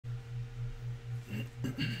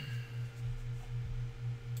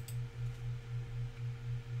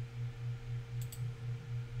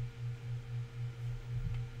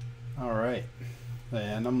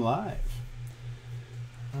And I'm live.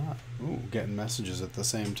 Ooh, getting messages at the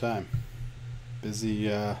same time. Busy.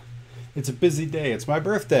 It's a busy day. It's my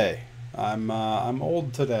birthday. I'm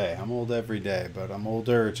old today. I'm old every day, but I'm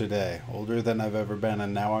older today. Older than I've ever been,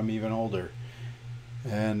 and now I'm even older.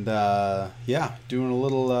 And yeah, doing a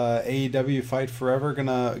little AEW Fight Forever.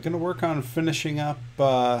 Gonna work on finishing up.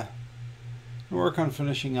 Work on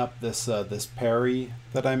finishing up this this parry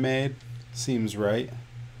that I made. Seems right.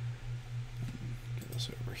 Get this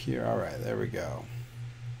over here. All right, there we go.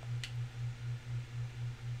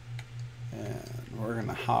 And we're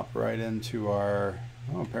gonna hop right into our.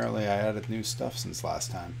 Oh, apparently I added new stuff since last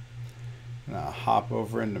time. Gonna hop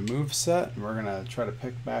over into moveset, and we're gonna try to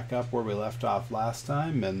pick back up where we left off last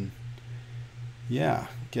time, and yeah,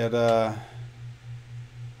 get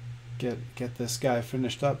this guy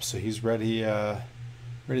finished up so he's ready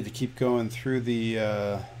ready to keep going through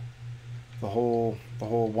the whole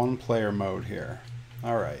one player mode here.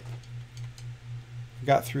 All right.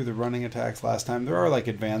 Got through the running attacks last time. There are like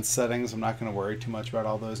advanced settings. I'm not going to worry too much about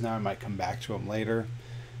all those now. I might come back to them later.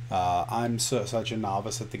 I'm such a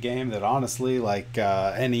novice at the game that honestly, like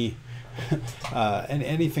anything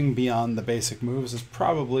beyond the basic moves is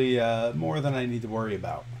probably more than I need to worry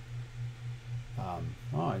about.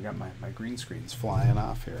 Oh, I got my green screens flying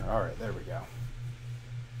off here. All right, there we go.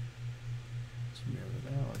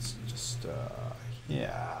 Let's just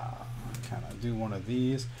yeah, kind of do one of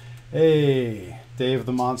these. Hey, Dave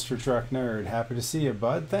the Monster Truck Nerd, happy to see you,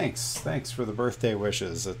 bud. Thanks for the birthday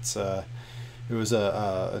wishes. It was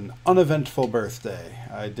an uneventful birthday.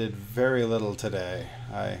 I did very little today.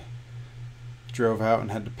 I drove out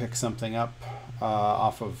and had to pick something up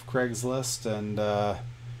off of Craigslist, and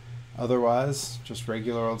otherwise just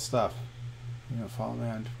regular old stuff. You know, follow me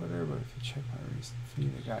on Twitter, but if you check my recent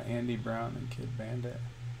feed, I got Andy Brown and Kid Bandit.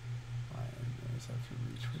 After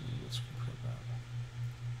retweeting this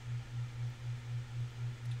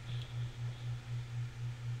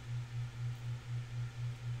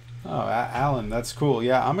Oh, Alan, that's cool.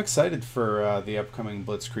 Yeah, I'm excited for the upcoming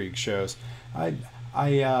Blitzkrieg shows.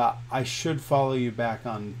 I should follow you back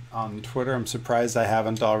on Twitter. I'm surprised I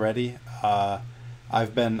haven't already.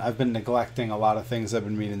 I've been neglecting a lot of things I've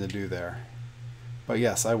been meaning to do there. But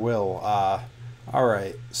yes, I will. All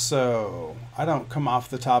right. So I don't come off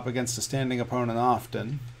the top against a standing opponent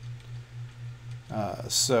often.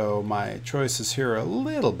 So my choices here are a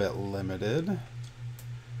little bit limited.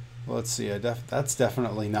 Let's see, that's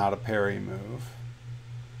definitely not a parry move.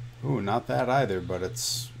 Ooh, not that either, but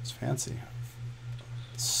it's fancy.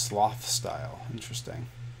 Sloth style, interesting.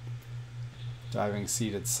 Diving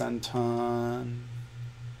seated senton.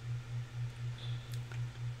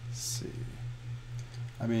 Let's see.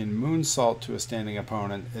 I mean, moonsault to a standing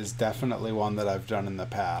opponent is definitely one that I've done in the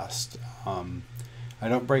past. I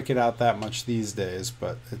don't break it out that much these days,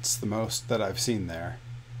 but it's the most that I've seen there.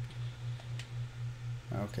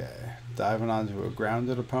 Okay, diving onto a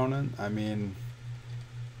grounded opponent. I mean,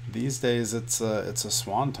 these days it's a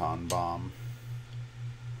swanton bomb.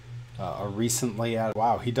 A recently added.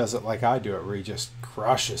 Wow, he does it like I do it, where he just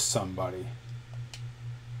crushes somebody.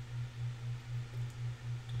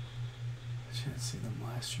 I didn't see them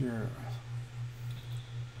last year.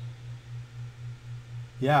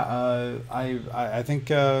 Yeah, I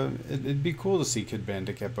think it'd be cool to see Kid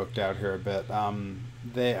Bandit get booked out here a bit.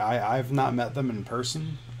 I've not met them in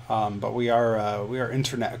person, but we are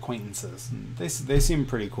internet acquaintances. And they seem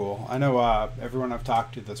pretty cool. I know everyone I've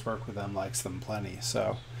talked to that's worked with them likes them plenty.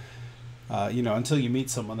 So you know, until you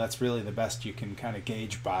meet someone, that's really the best you can kind of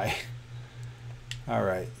gauge by. All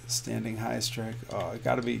right, standing high strike. Oh, it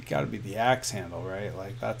gotta be the axe handle, right?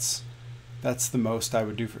 Like that's the most I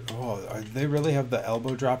would do for. Oh, they really have the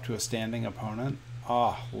elbow drop to a standing opponent.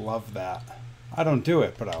 Oh, love that. I don't do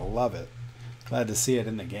it, but I love it. Glad to see it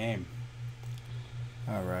in the game.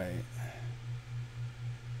 All right.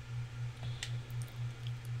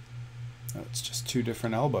 Oh, it's just two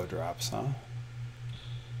different elbow drops, huh?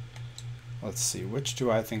 Let's see, which do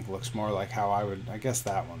I think looks more like how I would. I guess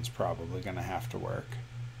that one's probably going to have to work.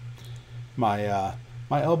 My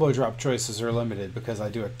elbow drop choices are limited because I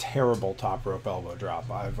do a terrible top rope elbow drop.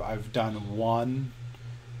 I've done one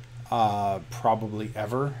probably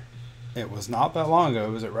ever. It was not that long ago.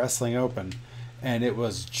 It was at Wrestling Open, and it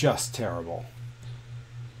was just terrible.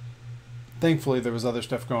 Thankfully, there was other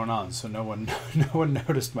stuff going on, so no one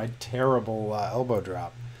noticed my terrible elbow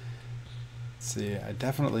drop. Let's see, I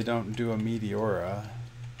definitely don't do a Meteora.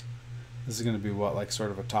 This is going to be what, like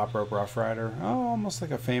sort of a top rope Rough Rider? Oh, almost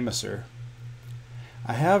like a Famouser.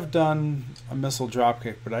 I have done a missile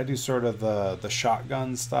dropkick, but I do sort of the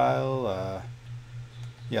shotgun style.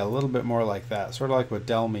 Yeah, a little bit more like that, sort of like what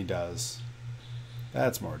Delmy does.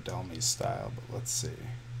 That's more Delmy's style, but let's see.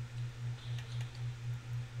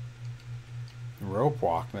 Rope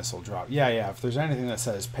walk, missile drop. Yeah, yeah. If there's anything that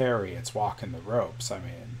says parry, it's walking the ropes. I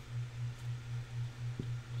mean.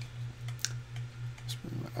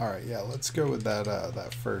 All right, yeah. Let's go with that.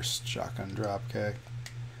 That first shotgun drop kick,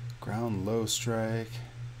 ground low strike.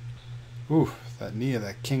 Ooh, that knee,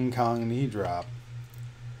 that King Kong knee drop.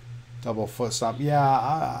 Double foot stomp. Yeah,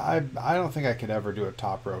 I don't think I could ever do a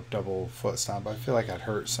top rope double foot stomp. I feel like I'd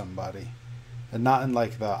hurt somebody. And not in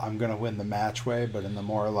like the I'm going to win the match way, but in the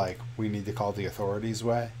more like we need to call the authorities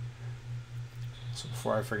way. So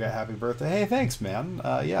before I forget, happy birthday. Hey, thanks, man.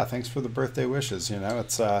 Yeah, thanks for the birthday wishes. You know,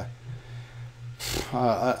 it's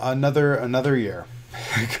another year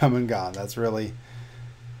come and gone. That's really,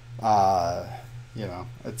 you know,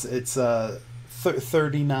 it's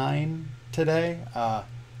 39 today.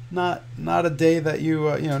 Not a day that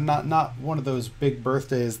you you know, not one of those big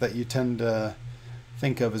birthdays that you tend to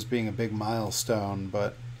think of as being a big milestone,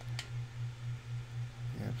 but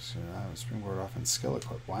yep, so I was springboard off and skill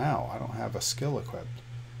equipped. Wow, I don't have a skill equipped.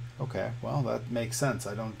 Okay, well that makes sense.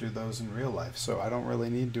 I don't do those in real life, so I don't really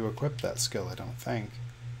need to equip that skill, I don't think.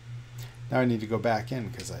 Now I need to go back in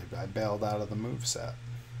because I bailed out of the moveset.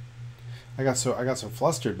 I got so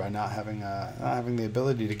flustered by not having the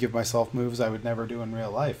ability to give myself moves I would never do in real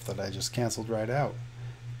life that I just canceled right out.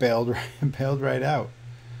 Bailed right out.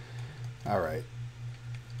 All right.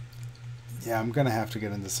 Yeah, I'm going to have to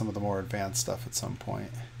get into some of the more advanced stuff at some point.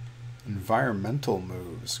 Environmental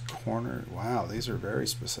moves. Corner. Wow, these are very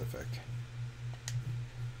specific.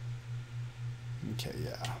 Okay,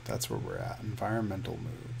 yeah, that's where we're at. Environmental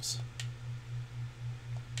moves.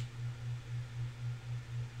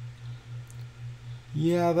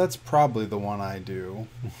 Yeah, that's probably the one I do.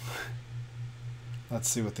 Let's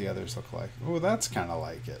see what the others look like. Oh, that's kind of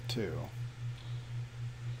like it, too.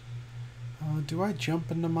 Do I jump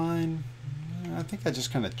into mine? I think I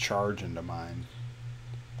just kind of charge into mine.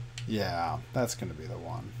 Yeah, that's going to be the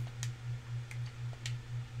one.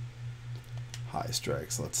 High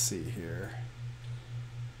strikes, let's see here.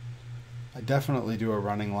 I definitely do a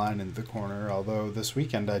running line into the corner, although this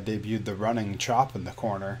weekend I debuted the running chop in the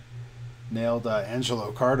corner. Nailed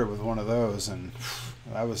Angelo Carter with one of those, and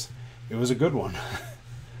it was a good one.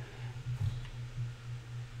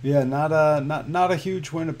 Yeah, not a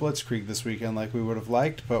huge win at Blitzkrieg this weekend like we would have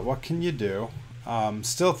liked, but what can you do?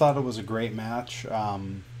 Still thought it was a great match. It's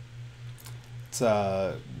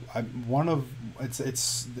the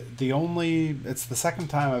second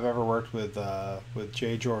time I've ever worked with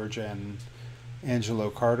Jay George and Angelo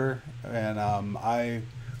Carter, and I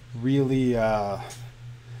really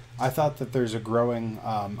I thought that there's a growing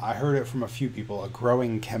I heard it from a few people, a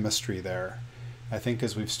growing chemistry there. I think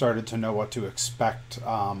as we've started to know what to expect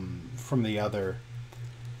from the other,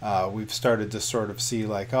 we've started to sort of see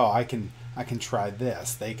like, oh, I can try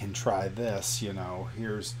this, they can try this, you know,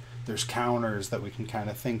 there's counters that we can kind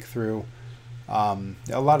of think through. A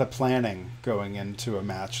lot of planning going into a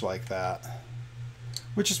match like that,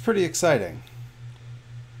 which is pretty exciting.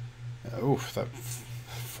 Oof, that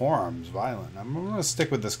forearm's violent. I'm going to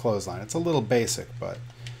stick with this clothesline. It's a little basic, but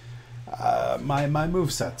my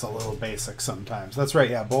moveset's a little basic sometimes. That's right,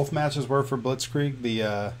 yeah, both matches were for Blitzkrieg.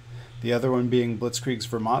 The other one being Blitzkrieg's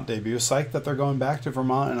Vermont debut. Psyched that they're going back to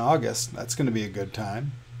Vermont in August. That's going to be a good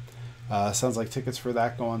time. Sounds like tickets for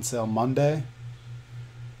that go on sale Monday.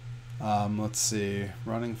 Let's see.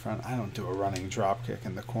 Running front. I don't do a running drop kick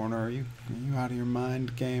in the corner. Are you out of your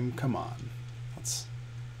mind, game? Come on. Let's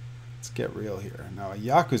get real here. Now a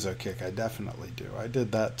Yakuza kick I definitely do. I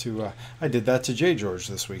did that to Jay George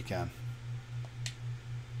this weekend.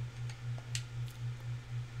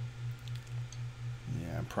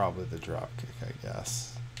 Yeah, probably the drop kick, I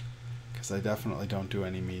guess. Because I definitely don't do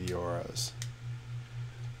any Meteoras.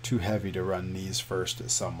 Too heavy to run knees first at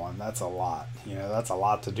someone. That's a lot. You know, that's a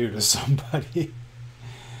lot to do to somebody.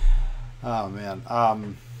 Oh man.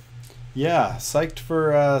 Yeah, psyched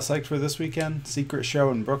for this weekend. Secret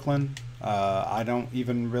show in Brooklyn. I don't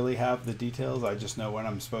even really have the details. I just know when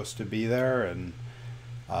I'm supposed to be there, and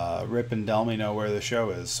Rip and Delmy know where the show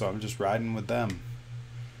is, so I'm just riding with them.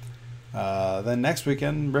 Then next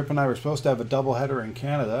weekend, Rip and I were supposed to have a doubleheader in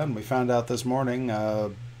Canada, and we found out this morning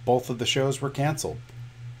both of the shows were canceled.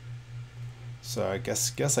 So I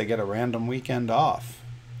guess I get a random weekend off.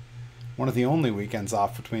 One of the only weekends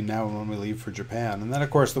off between now and when we leave for Japan. And then,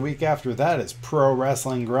 of course, the week after that is Pro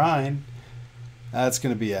Wrestling Grind. That's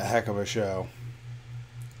going to be a heck of a show.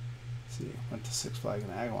 Let's see, went to Six Flags in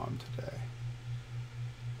Agawam today.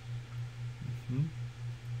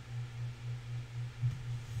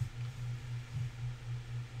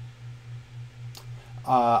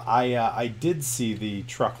 I did see the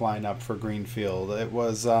truck lineup for Greenfield. It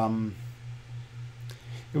was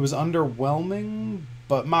underwhelming,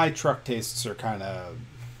 but my truck tastes are kind of,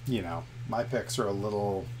 my picks are a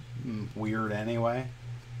little weird anyway.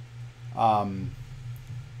 Um,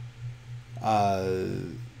 uh,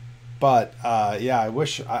 but yeah,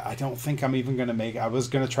 I don't think I'm even gonna make. I was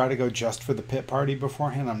gonna try to go just for the pit party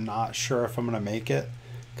beforehand. I'm not sure if I'm gonna make it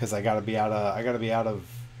because I gotta be out of.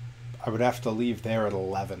 I would have to leave there at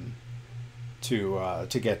 11 to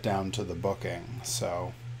get down to the booking.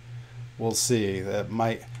 So we'll see. That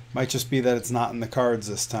might just be that it's not in the cards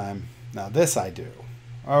this time. Now this I do.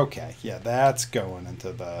 Okay, yeah, that's going in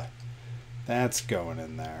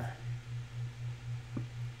there.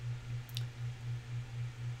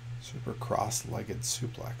 Super cross-legged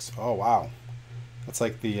suplex. Oh wow, that's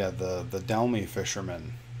like the Delmy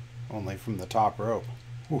fisherman, only from the top rope.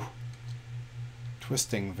 Whew.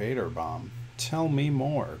 Twisting Vader bomb. Tell me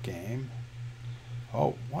more, game.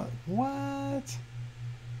 Oh, what?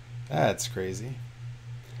 That's crazy.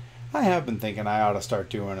 I have been thinking I ought to start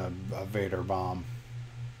doing a Vader bomb.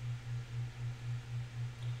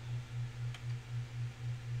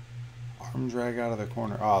 Arm drag out of the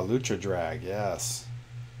corner. Oh, Lucha drag, yes.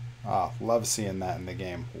 Ah, love seeing that in the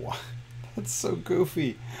game. What? That's so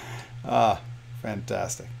goofy. Ah,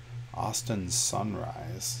 fantastic. Austin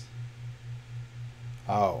Sunrise.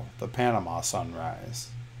 Oh, the Panama Sunrise.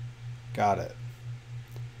 Got it.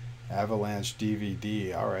 Avalanche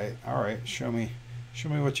DVD. All right. Show me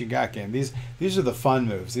what you got, game. These are the fun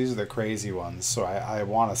moves. These are the crazy ones. So I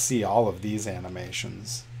want to see all of these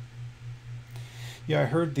animations. Yeah, I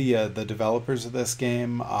heard the developers of this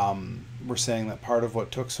game were saying that part of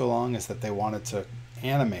what took so long is that they wanted to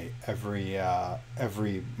animate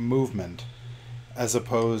every movement as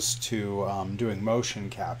opposed to doing motion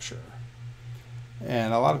capture.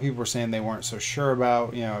 And a lot of people were saying they weren't so sure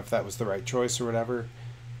about, if that was the right choice or whatever.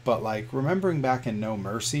 But like remembering back in No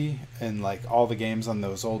Mercy and like all the games on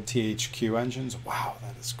those old THQ engines, wow,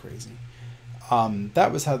 that is crazy.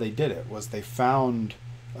 That was how they did it. Was they found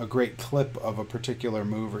a great clip of a particular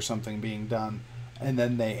move or something being done, and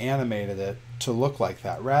then they animated it to look like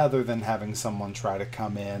that, rather than having someone try to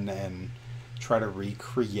come in and try to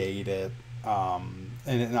recreate it, and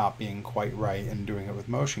it not being quite right and doing it with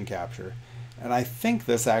motion capture. And I think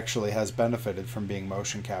this actually has benefited from being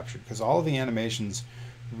motion captured because all of the animations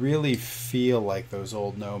really feel like those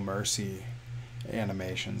old No Mercy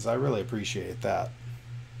animations. I really appreciate that.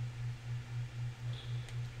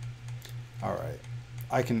 All right.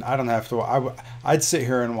 I don't have to. I'd sit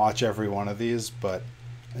here and watch every one of these, but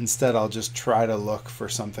instead I'll just try to look for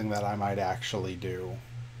something that I might actually do.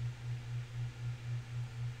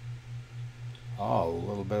 Oh, a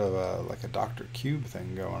little bit of like a Dr. Cube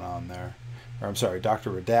thing going on there. Or I'm sorry,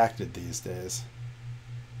 Dr. Redacted these days.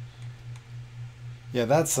 Yeah,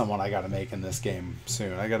 that's someone I got to make in this game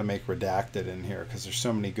soon. I got to make Redacted in here because there's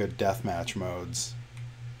so many good deathmatch modes.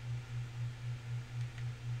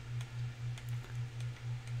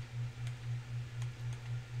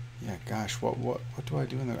 Yeah, gosh, what do I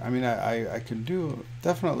do in there? I mean, I can do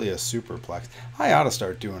definitely a superplex. I ought to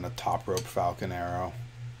start doing a top rope Falcon Arrow.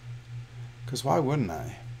 Because why wouldn't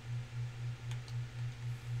I?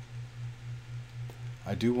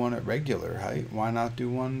 I do one at regular height. Why not do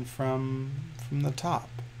one from the top?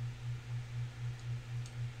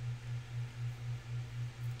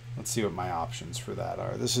 Let's see what my options for that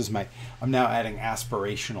are. I'm now adding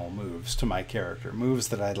aspirational moves to my character. Moves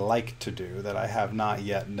that I'd like to do that I have not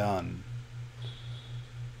yet done.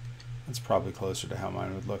 That's probably closer to how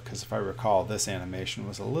mine would look, because if I recall, this animation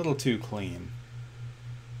was a little too clean.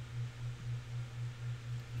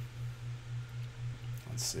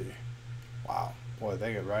 Let's see. Wow. Boy,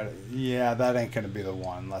 they get right. Yeah, that ain't going to be the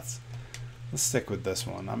one. Let's stick with this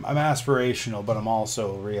one. I'm aspirational, but I'm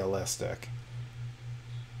also realistic.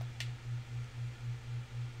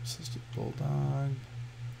 Assisted Bulldog.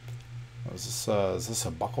 Oh, is this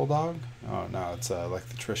a Buckle Dog? Oh no, it's like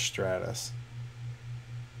the Trish Stratus.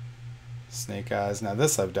 Snake Eyes. Now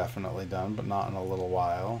this I've definitely done, but not in a little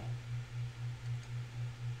while.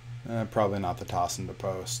 Probably not the Toss into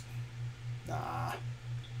Post. Nah.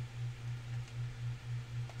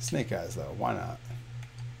 Snake Eyes though, why not?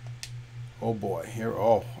 Oh boy, here.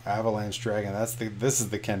 Oh, Avalanche Dragon. This is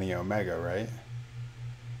the Kenny Omega, right?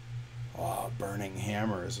 Oh, Burning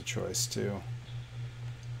Hammer is a choice too.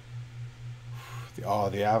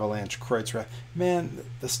 The Avalanche Kreutz. Man,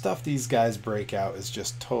 the stuff these guys break out is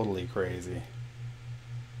just totally crazy.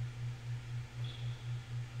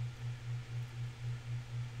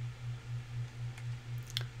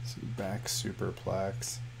 See, back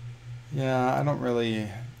superplex. Yeah, I don't really...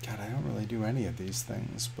 God, I don't really do any of these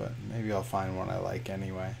things, but maybe I'll find one I like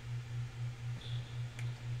anyway.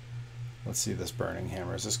 Let's see this burning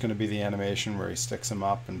hammer. Is this going to be the animation where he sticks him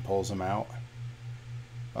up and pulls him out?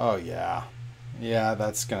 Oh, yeah. Yeah,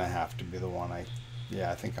 that's going to have to be the one.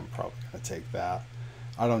 Yeah, I think I'm probably going to take that.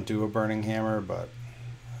 I don't do a burning hammer, but...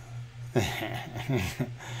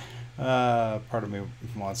 part of me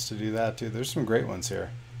wants to do that, too. There's some great ones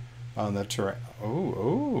here. On the terrain.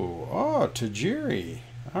 Oh, Tajiri.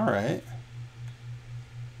 All right.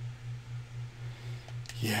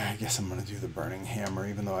 Yeah, I guess I'm going to do the burning hammer,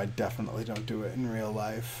 even though I definitely don't do it in real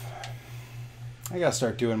life. I got to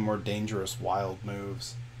start doing more dangerous, wild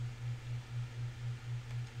moves.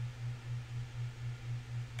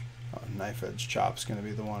 Oh, knife edge chop's going to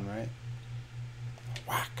be the one, right?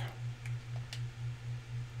 Whack.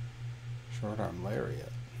 Short arm lariat.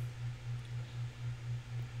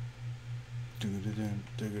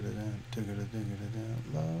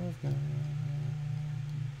 Love gun.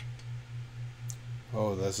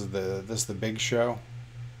 Oh, this is the big show.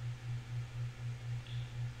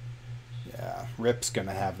 Yeah, Rip's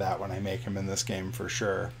gonna have that when I make him in this game for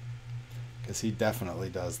sure, because he definitely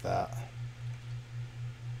does that.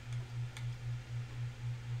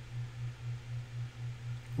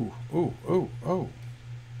 Ooh.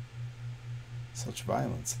 Such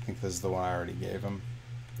violence. I think this is the one I already gave him.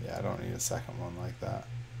 Yeah, I don't need a second one like that.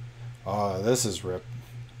 Oh, this is Rip.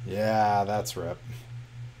 Yeah, that's Rip.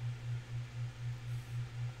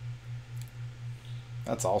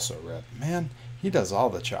 That's also Rip. Man, he does all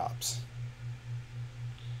the chops.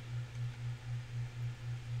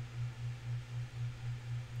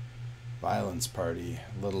 Violence Party,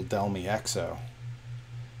 Little Delmy Exo.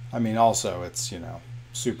 I mean, also, it's, you know,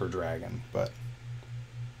 Super Dragon, but...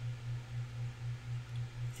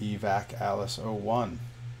 Evac Alice 01.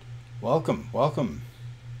 Welcome.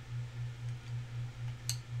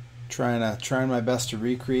 Trying my best to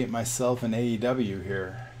recreate myself in AEW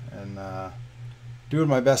here, and doing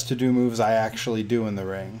my best to do moves I actually do in the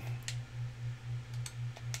ring.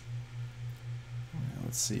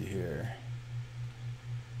 Let's see here.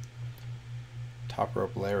 Top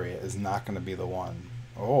rope lariat is not going to be the one.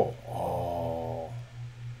 Oh,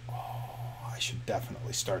 I should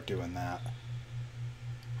definitely start doing that.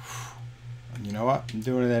 You know what? I'm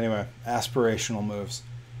doing it anyway. Aspirational moves.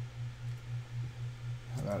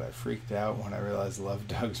 How about I freaked out when I realized Love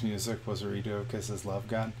Doug's music was a redo of Kiss's Love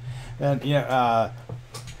Gun. And, yeah,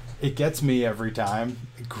 it gets me every time.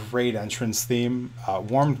 Great entrance theme.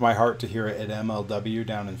 Warmed my heart to hear it at MLW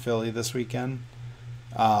down in Philly this weekend.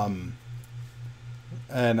 Yeah,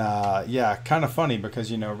 kind of funny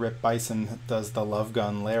because, you know, Rip Bison does the Love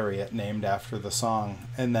Gun Lariat named after the song.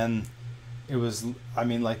 And then... it was, I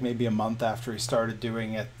mean, like maybe a month after he started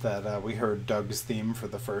doing it that we heard Doug's theme for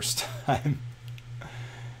the first time.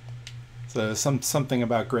 So something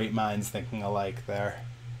about great minds thinking alike there.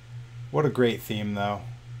 What a great theme, though.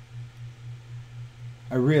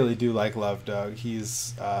 I really do like Love Doug.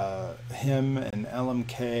 He's him and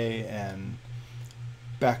LMK and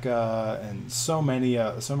Becca and so many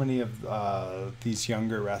of these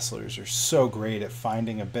younger wrestlers are so great at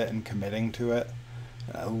finding a bit and committing to it.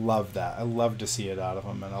 I love that. I love to see it out of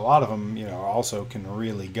them. And a lot of them, you know, also can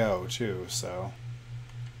really go, too. So,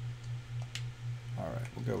 all right,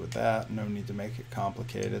 we'll go with that. No need to make it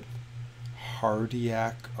complicated.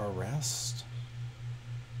 Cardiac arrest?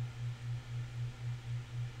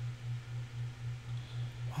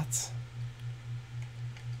 What?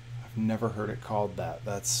 I've never heard it called that.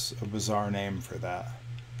 That's a bizarre name for that.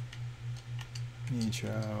 Knee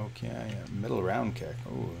choke. Yeah. Middle round kick.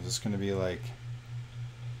 Oh, is this going to be like...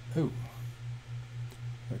 Ooh.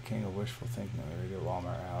 The King of Wishful Thinking. There we go.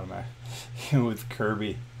 Walmart. How am I? With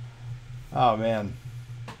Kirby. Oh, man.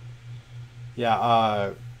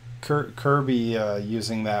 Yeah, Kirby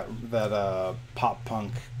using that pop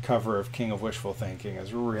punk cover of King of Wishful Thinking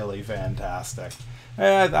is really fantastic.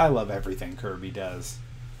 I love everything Kirby does.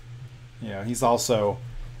 You know, he's also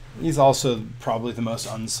probably the most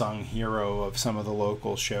unsung hero of some of the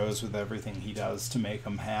local shows with everything he does to make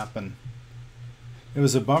them happen. It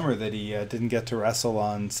was a bummer that he didn't get to wrestle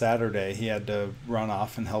on Saturday. He had to run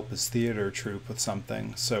off and help his theater troupe with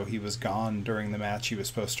something, so he was gone during the match he was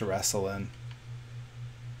supposed to wrestle in.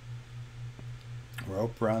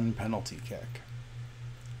 Rope run penalty kick.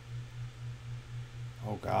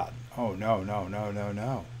 Oh, God. Oh,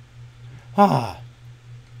 no. Ah!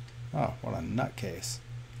 Oh, what a nutcase.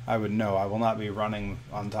 I would know. I will not be running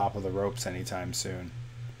on top of the ropes anytime soon.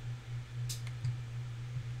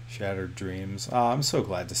 Shattered Dreams. I'm so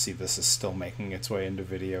glad to see this is still making its way into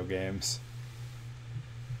video games.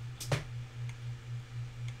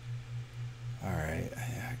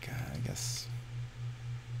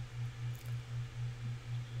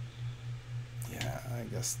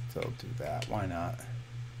 guess they'll do that. Why not?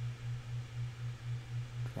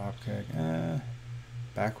 Drop kick.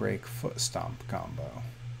 Back rake foot stomp combo.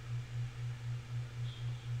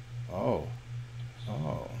 Oh.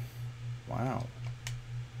 Oh. Wow.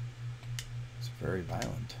 It's very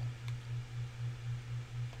violent.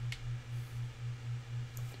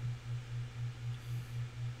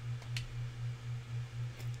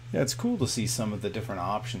 Yeah, it's cool to see some of the different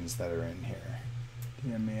options that are in here.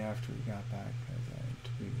 DM me after we got back as I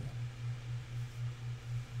tweeted.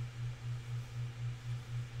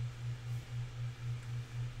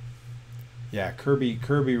 Yeah,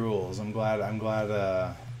 Kirby rules. I'm glad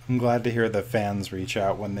to hear the fans reach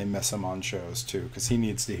out when they miss him on shows too, because he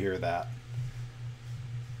needs to hear that.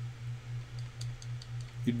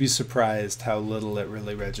 You'd be surprised how little it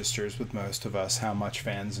really registers with most of us, how much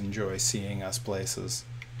fans enjoy seeing us places.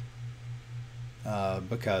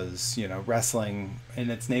 Because, you know, wrestling in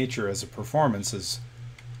its nature as a performance is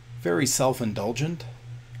very self-indulgent.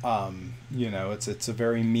 You know, it's a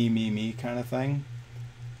very me kind of thing.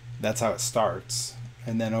 That's how it starts.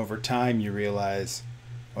 And then over time you realize,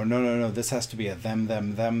 oh, no, this has to be a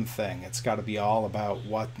them thing. It's got to be all about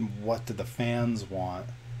what do the fans want.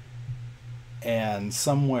 And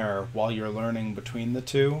somewhere while you're learning between the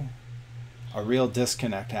two, a real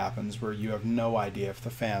disconnect happens where you have no idea if the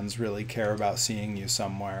fans really care about seeing you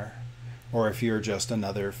somewhere or if you're just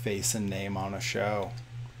another face and name on a show.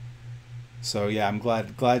 So yeah, I'm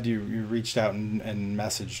glad you reached out and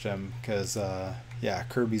messaged him, because yeah,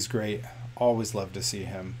 Kirby's great. Always love to see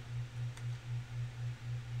him.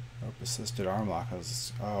 Rope assisted arm lock.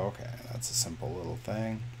 Oh, okay, that's a simple little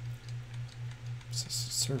thing.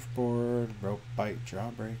 Surfboard, rope bite,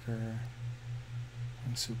 jawbreaker.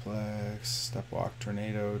 Suplex, step walk,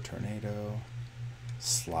 tornado,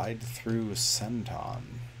 slide through senton.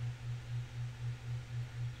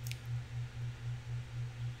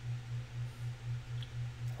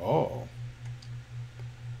 Oh,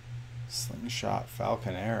 slingshot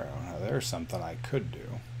falcon arrow. Now there's something I could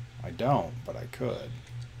do. I don't, but I could.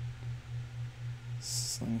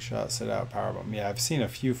 Slingshot sit out powerbomb. Yeah, I've seen a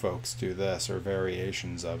few folks do this or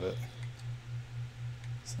variations of it.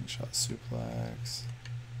 Slingshot suplex.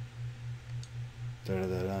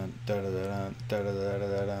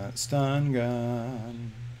 Stun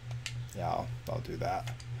gun. Yeah, I'll do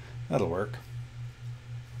that. That'll work.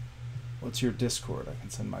 What's your Discord? I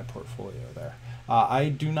can send my portfolio there. I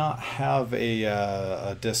do not have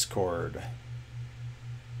a Discord.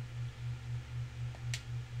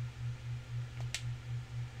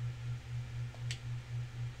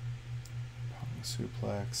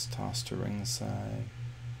 Suplex, toss to ringside.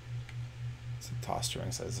 It's a toss to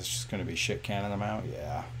ringside. Is this just going to be shit canning them out?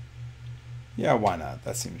 Yeah. Yeah, why not?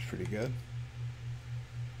 That seems pretty good.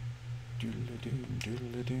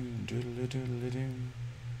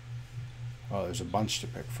 Oh, there's a bunch to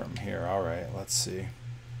pick from here. All right, let's see.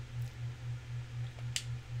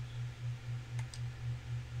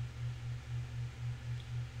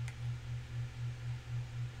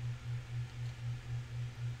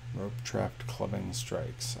 Rope trapped clubbing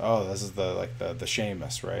strikes. Oh, this is the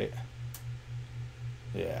Sheamus, right?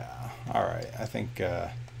 Yeah. All right. I think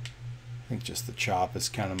just the chop is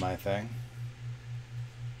kind of my thing.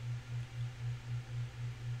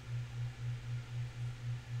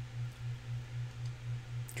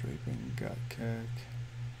 Draping gut kick.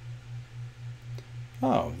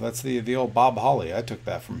 Oh, that's the old Bob Holly. I took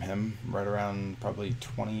that from him right around probably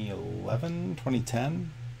 2011,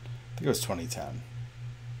 2010. I think it was 2010.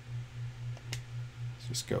 Let's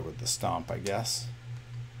just go with the stomp, I guess.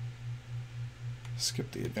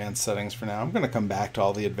 Skip the advanced settings for now. I'm going to come back to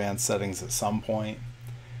all the advanced settings at some point.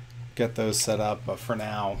 Get those set up, but for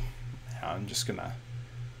now, I'm just going to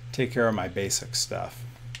take care of my basic stuff.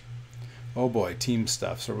 Oh boy, team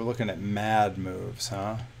stuff. So we're looking at mad moves,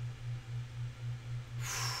 huh?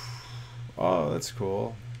 Oh, that's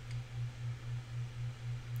cool.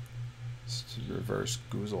 Reverse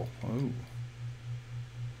goozle. Ooh.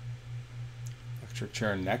 Electric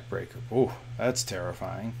chair neck breaker. Ooh, that's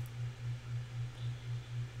terrifying.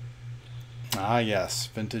 Ah, yes,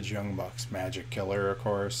 vintage Young Bucks, Magic Killer, of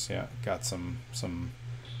course. Yeah, got some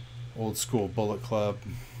old school Bullet Club.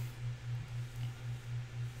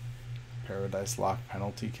 Paradise Lock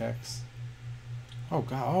penalty kicks. Oh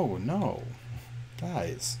god! Oh no,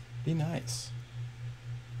 guys, be nice.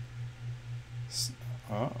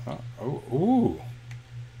 Oh, ooh,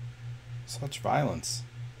 such violence!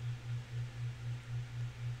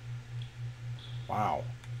 Wow.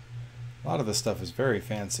 A lot of this stuff is very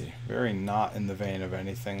fancy, very not in the vein of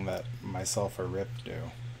anything that myself or Rip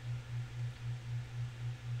do.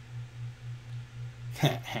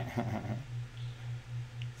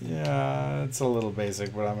 Yeah, it's a little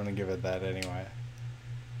basic, but I'm going to give it that anyway.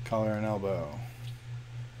 Collar and elbow.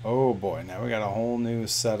 Oh boy, now we got a whole new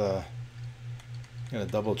set of... Got a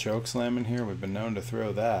double choke slam in here. We've been known to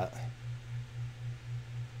throw that.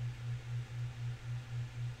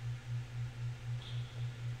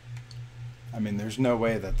 I mean, there's no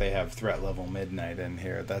way that they have threat level midnight in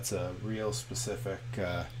here. That's a real specific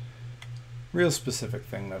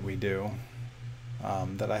thing that we do.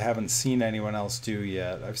 That I haven't seen anyone else do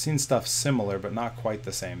yet. I've seen stuff similar, but not quite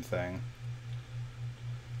the same thing.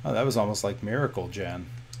 Oh, that was almost like Miracle Gen.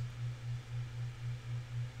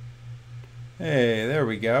 Hey, there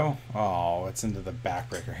we go. Oh, it's into the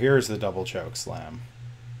backbreaker. Here's the double choke slam.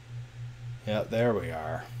 Yep, there we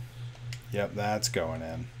are. Yep, that's going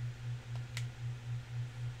in.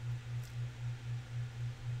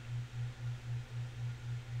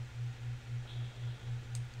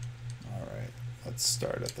 Let's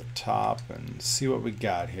start at the top and see what we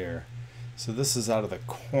got here. So this is out of the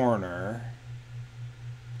corner.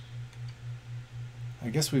 I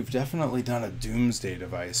guess we've definitely done a doomsday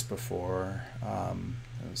device before.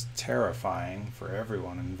 It was terrifying for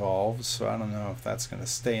everyone involved, so I don't know if that's going to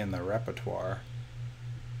stay in the repertoire.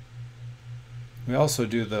 We also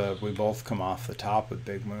do we both come off the top with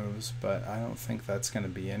big moves, but I don't think that's going to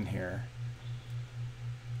be in here.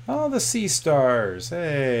 Oh, the Sea Stars!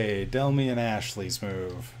 Hey, Delmy and Ashley's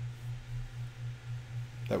move.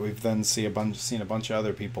 That we've then seen a bunch of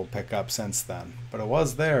other people pick up since then. But it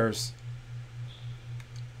was theirs.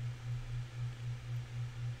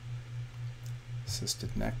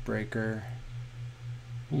 Assisted neck breaker.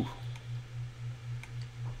 Ooh.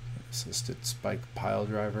 Assisted spike pile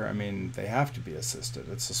driver. I mean, they have to be assisted.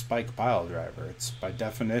 It's a spike pile driver. It's by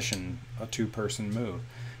definition a two-person move.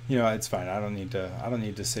 You know, it's fine. I don't need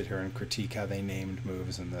to sit here and critique how they named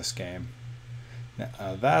moves in this game.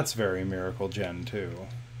 Now, that's very Miracle Gen too.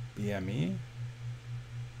 BME.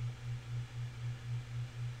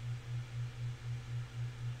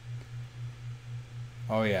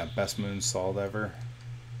 Oh yeah, best moonsault ever.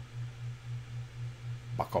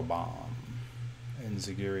 Buckle bomb.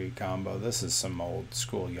 Enziguri combo. This is some old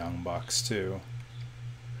school Young Bucks too.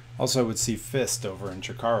 Also, I would see Fist over in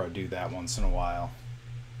Chikara do that once in a while.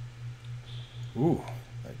 Ooh,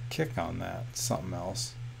 that kick on that. Something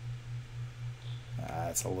else.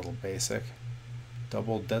 That's a little basic.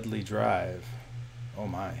 Double deadly drive. Oh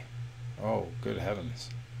my. Oh, good heavens.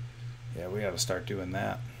 Yeah, we gotta start doing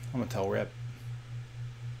that. I'm gonna tell Rip.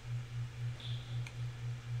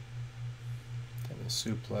 Double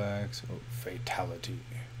suplex. Oh, fatality.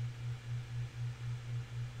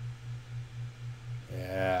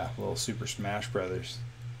 Yeah, little Super Smash Brothers.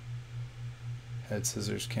 Head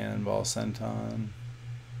scissors, cannonball, senton.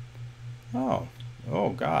 Oh, oh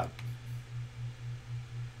God.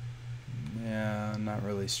 Yeah, not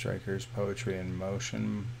really strikers, poetry in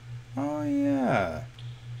motion. Oh yeah.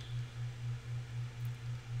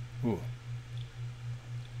 Ooh.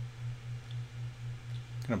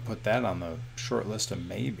 Gonna put that on the short list of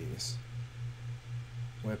maybes.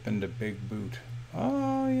 Whip into big boot.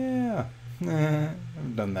 Oh yeah.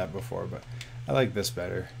 I've done that before, but I like this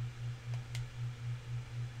better.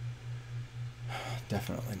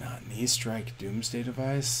 Definitely not knee strike doomsday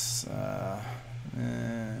device. Why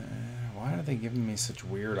are they giving me such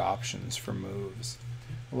weird options for moves?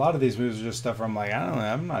 A lot of these moves are just stuff where I'm like, I don't know,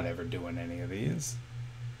 I'm not ever doing any of these.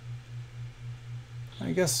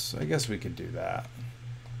 I guess we could do that.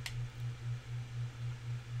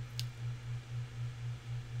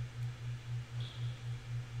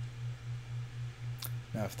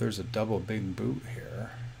 Now if there's a double big boot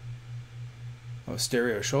here. Oh,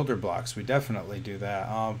 stereo shoulder blocks. We definitely do that.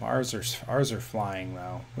 Ours are flying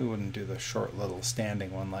though. We wouldn't do the short little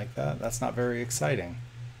standing one like that. That's not very exciting.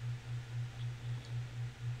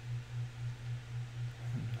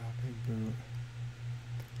 Big boot.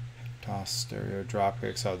 Toss stereo drop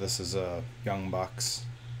kicks. Oh, this is a Young Bucks.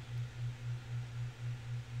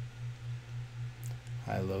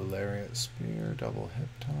 High-low lariat spear. Double hip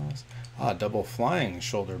toss. Ah, double flying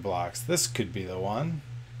shoulder blocks. This could be the one.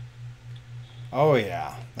 Oh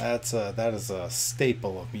yeah, that is a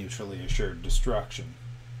staple of mutually assured destruction.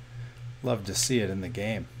 Love to see it in the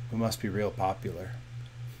game. We must be real popular.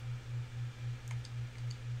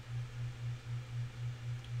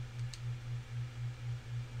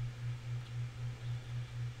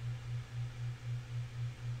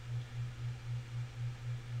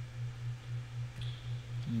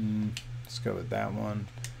 Let's go with that one.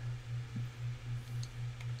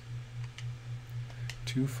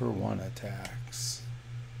 2-for-1 attacks.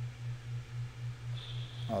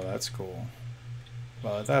 Oh, that's cool.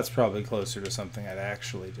 Well, that's probably closer to something I'd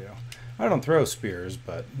actually do. I don't throw spears,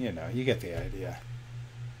 but you know, you get the idea.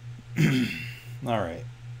 All right.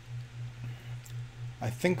 I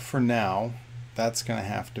think for now, that's going to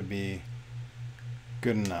have to be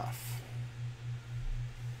good enough.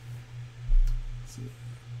 Let's see.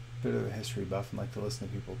 Bit of a history buff and like to listen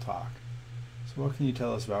to people talk. So what can you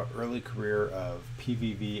tell us about early career of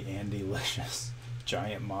PVV Andy Licious?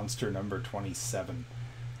 Giant Monster number 27.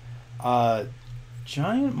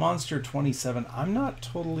 Giant Monster 27. I'm not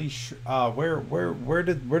totally sure. Where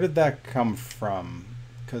did that come from?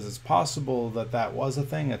 Because it's possible that that was a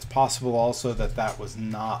thing. It's possible also that that was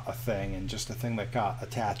not a thing and just a thing that got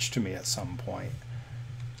attached to me at some point.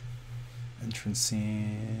 Entrance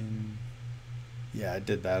scene. Yeah, I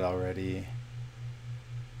did that already.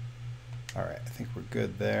 All right, I think we're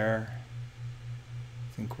good there.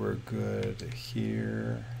 I think we're good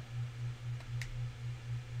here.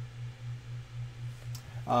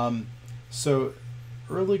 So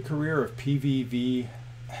early career of PVV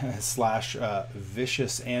slash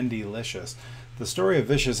Vicious Andy Licious. The story of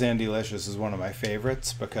Vicious Andy Licious is one of my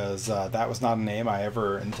favorites because that was not a name I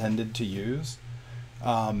ever intended to use.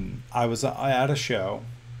 I was at a show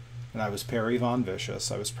and I was Perry Von Vicious.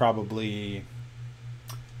 I was probably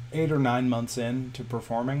 8 or 9 months into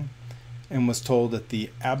performing and was told at the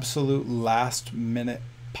absolute last minute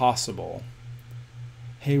possible,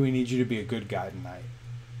 hey, we need you to be a good guy tonight.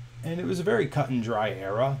 And it was a very cut and dry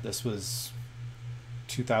era. This was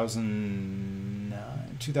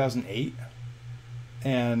 2009, 2008.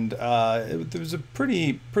 And there was a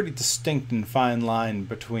pretty distinct and fine line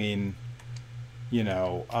between, you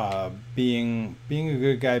know, being a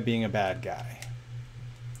good guy, being a bad guy.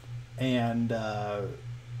 And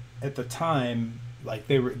at the time, like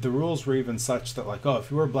the rules were even such that like, oh,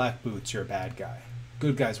 if you wear black boots, you're a bad guy.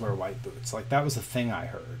 Good guys wear white boots. Like that was a thing I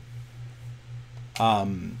heard.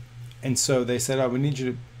 And so they said, oh, we need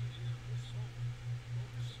you to.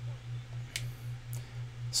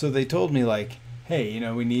 So they told me like, hey, you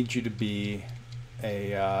know, we need you to be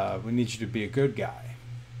a good guy.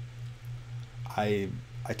 I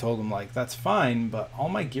told them like, that's fine, but all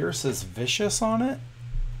my gear says Vicious on it.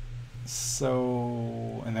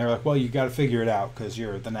 So, and they're like, well, you got to figure it out because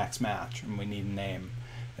you're the next match and we need a name,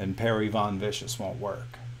 and Perry Von Vicious won't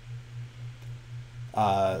work.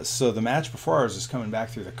 So the match before ours was coming back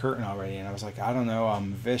through the curtain already, and I was like, I don't know,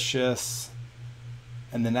 I'm Vicious.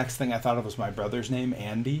 And the next thing I thought of was my brother's name,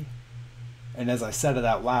 Andy. And as I said it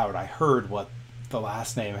out loud, I heard what the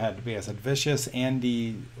last name had to be. I said, Vicious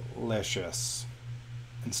Andy Licious,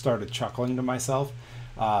 and started chuckling to myself.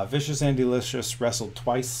 Vicious Andy Licious wrestled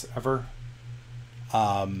twice ever,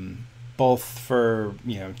 both for,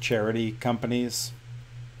 you know, charity companies.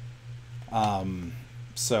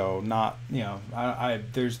 So not, you know,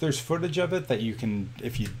 there's footage of it that you can,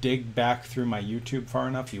 if you dig back through my YouTube far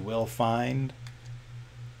enough, you will find.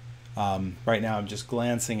 Right now I'm just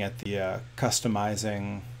glancing at the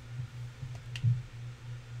customizing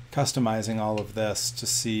all of this to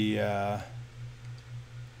see.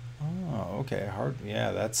 Oh, okay,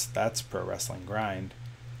 yeah, that's Pro Wrestling Grind.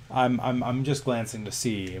 I'm just glancing to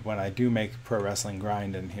see when I do make Pro Wrestling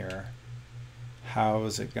Grind in here, how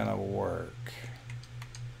is it gonna work?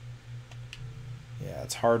 Yeah,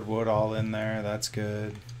 it's hardwood all in there. That's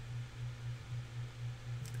good.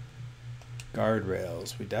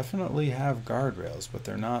 Guardrails. We definitely have guardrails, but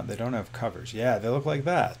they don't have covers. Yeah, they look like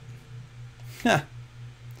that.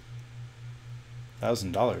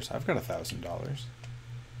 $1,000. I've got $1,000.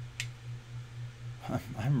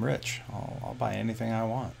 I'm rich. I'll buy anything I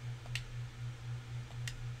want.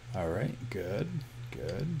 All right, good.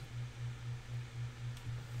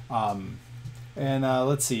 And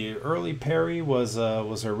let's see. Early Perry was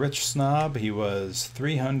a rich snob. He was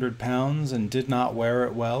 300 pounds and did not wear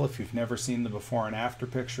it well. If you've never seen the before and after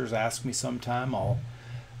pictures, ask me sometime.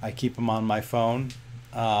 I keep them on my phone.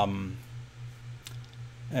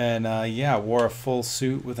 Yeah, wore a full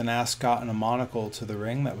suit with an ascot and a monocle to the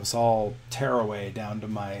ring. That was all tearaway down to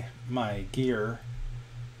my gear,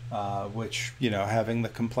 which, you know, having the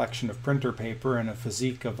complexion of printer paper and a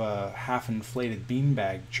physique of a half-inflated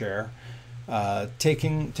beanbag chair,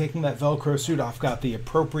 taking that Velcro suit off got the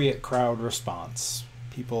appropriate crowd response.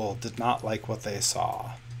 People did not like what they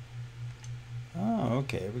saw. Oh,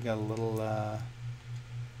 okay, we got a little of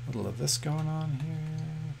this going on here.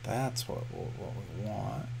 That's what we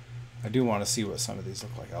want. I do want to see what some of these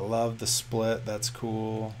look like. I love the split. That's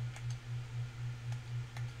cool.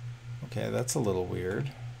 Okay, that's a little weird.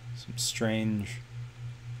 Some strange.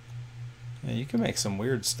 Yeah, you can make some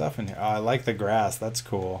weird stuff in here. Oh, I like the grass. That's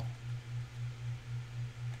cool.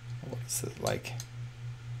 What is it like?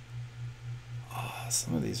 Oh,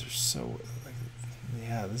 some of these are so like,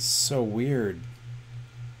 yeah, this is so weird.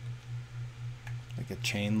 Like a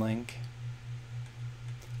chain link.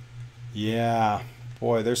 Yeah,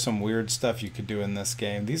 boy, there's some weird stuff you could do in this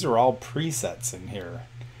game. These are all presets in here.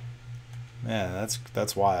 Man,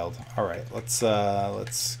 that's wild. All right, let's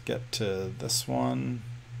get to this one,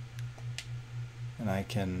 and I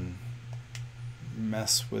can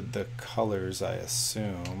mess with the colors, I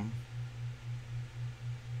assume.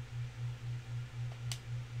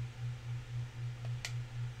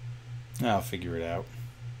 I'll figure it out.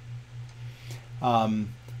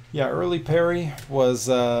 Yeah, early parry was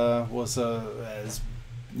as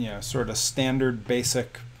you know, sort of standard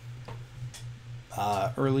basic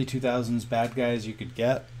early 2000s bad guys you could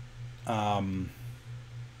get. Yeah,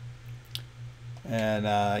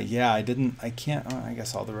 I can't, I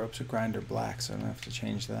guess all the ropes are grinder black, so I don't have to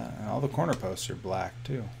change that. And all the corner posts are black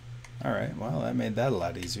too. All right, well, that made that a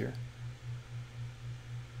lot easier.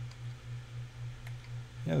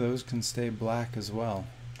 Yeah, those can stay black as well.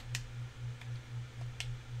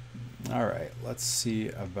 All right, let's see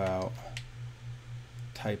about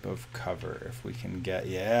type of cover, if we can get,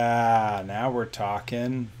 yeah, now we're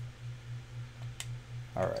talking.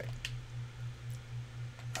 All right.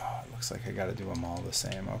 Oh, it looks like I got to do them all the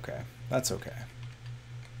same. Okay, that's okay.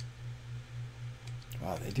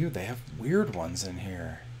 Wow, they have weird ones in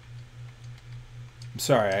here. I'm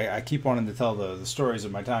sorry, I keep wanting to tell the stories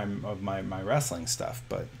of my time of my wrestling stuff,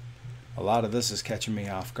 but a lot of this is catching me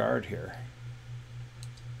off guard here.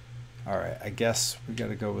 All right, I guess we got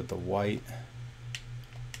to go with the white,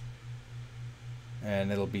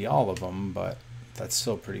 and it'll be all of them, but that's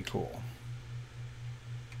still pretty cool.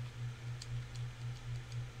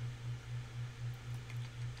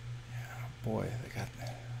 Yeah, boy, they got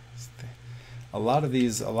a lot of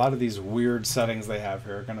these weird settings they have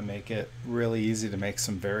here are going to make it really easy to make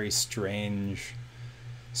some very strange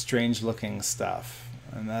looking stuff,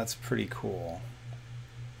 and that's pretty cool.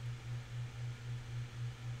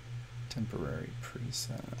 Temporary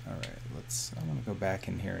preset. All right, I want to go back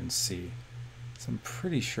in here and see. So I'm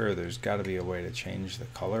pretty sure there's got to be a way to change the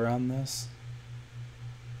color on this.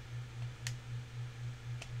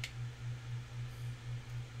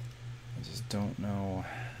 I just don't know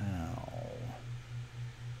how.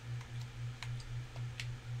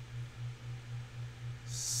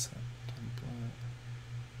 Set template.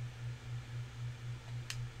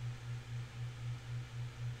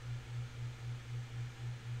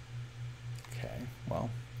 Okay, well,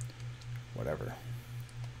 whatever.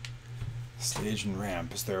 Stage and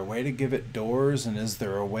ramp. Is there a way to give it doors, and is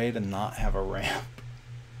there a way to not have a ramp?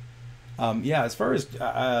 Yeah, as far as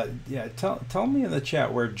yeah, tell me in the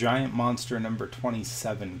chat where Giant Monster number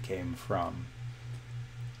 27 came from,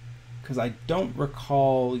 because I don't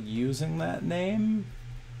recall using that name,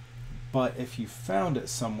 but if you found it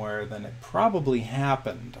somewhere, then it probably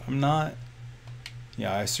happened. I'm not,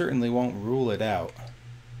 yeah, I certainly won't rule it out.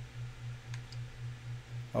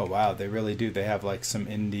 Oh wow, they really do. They have like some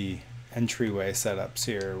indie entryway setups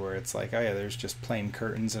here where it's like, oh yeah, there's just plain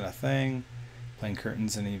curtains and a thing, plain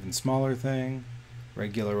curtains and an even smaller thing,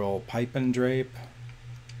 regular old pipe and drape.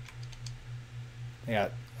 They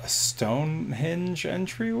got a Stonehenge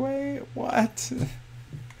entryway? What?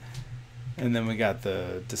 And then we got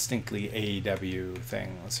the distinctly AEW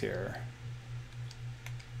things here.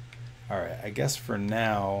 Alright, I guess for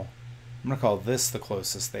now, I'm going to call this the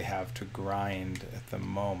closest they have to grind at the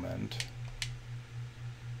moment.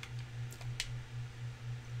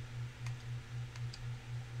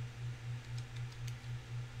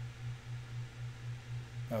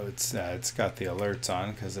 Oh, it's got the alerts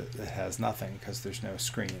on because it has nothing, because there's no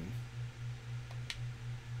screen.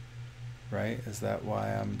 Right? Is that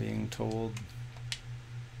why I'm being told?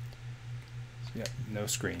 Yeah, no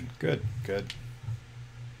screen. Good, good.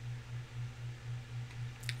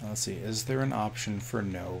 Let's see, is there an option for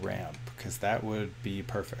no ramp? Because that would be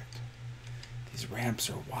perfect. These ramps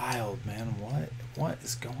are wild, man. What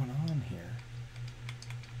is going on here?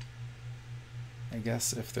 I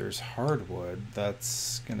guess if there's hardwood,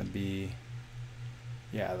 that's gonna be,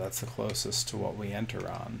 yeah, that's the closest to what we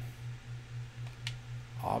enter on.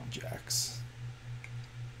 Objects.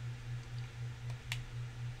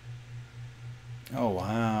 Oh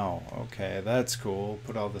wow, okay, that's cool.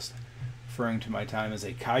 Put all this, referring to my time as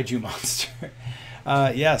a kaiju monster.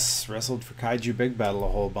 Yes, wrestled for Kaiju Big Battle a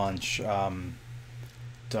whole bunch.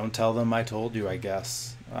 Don't tell them I told you, I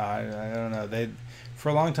guess. I don't know. For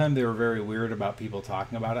a long time, they were very weird about people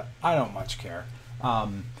talking about it. I don't much care.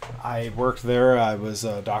 I worked there. I was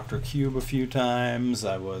Dr. Cube a few times.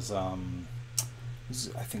 I was, I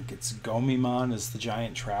think it's Gomimon is the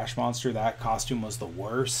giant trash monster. That costume was the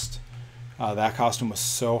worst. That costume was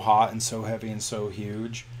so hot and so heavy and so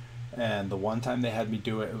huge. And the one time they had me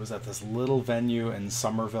do it, it was at this little venue in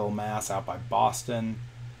Somerville, Mass, out by Boston.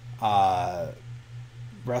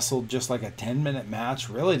 Wrestled just like a 10-minute match.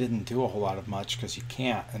 Really didn't do a whole lot of much because you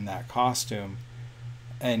can't in that costume.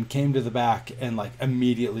 And came to the back and like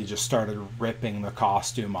immediately just started ripping the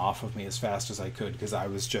costume off of me as fast as I could because I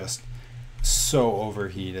was just so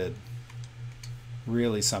overheated.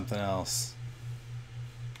 Really something else.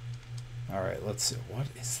 All right, let's see. What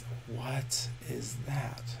is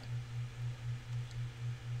that?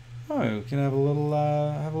 Oh, we can have a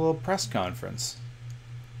little press conference.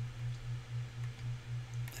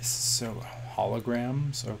 This is so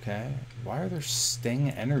holograms. Okay. Why are there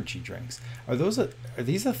Sting energy drinks? Are these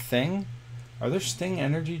a thing? Are there Sting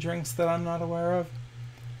energy drinks that I'm not aware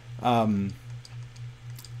of?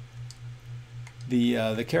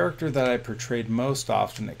 The character that I portrayed most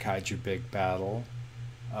often at Kaiju Big Battle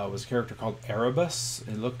was a character called Erebus.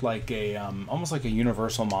 It looked like a almost like a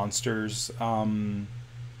Universal Monsters kind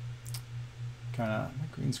of. My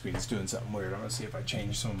green screen's doing something weird. I'm gonna see if I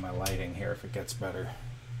change some of my lighting here if it gets better.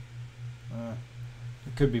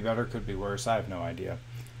 It could be better, could be worse. I have no idea.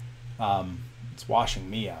 It's washing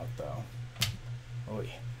me out though. Oy,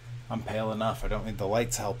 I'm pale enough. I don't need the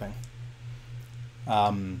lights helping.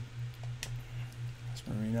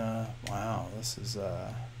 Marina. Wow, this is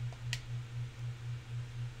how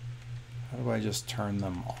do I just turn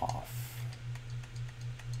them off?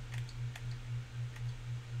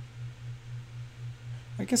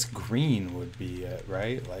 I guess green would be it,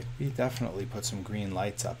 right? Like, we definitely put some green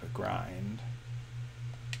lights up at Grind.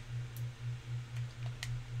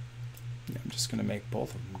 Yeah, I'm just gonna make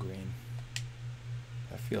both of them green.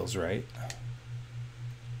 That feels right.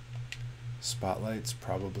 Spotlight's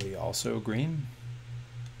probably also green.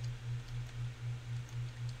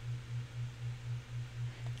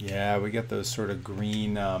 Yeah, we get those sort of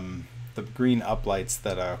green, the green uplights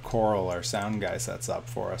that Coral, our sound guy, sets up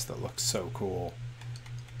for us that looks so cool.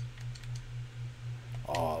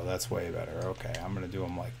 Oh, that's way better. Okay, I'm going to do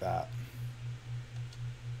them like that.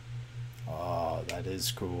 Oh, that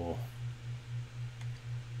is cool.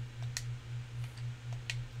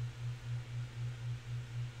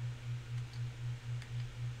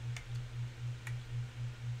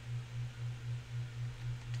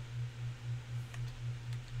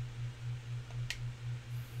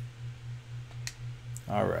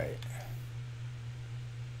 All right.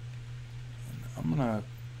 And I'm going to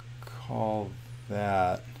call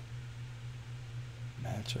that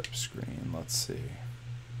matchup screen. Let's see.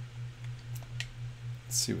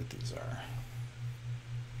 Let's see what these are.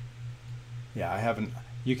 Yeah, I haven't,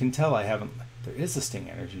 you can tell I haven't, there is a Sting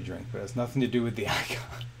energy drink, but it has nothing to do with the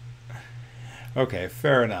icon. Okay,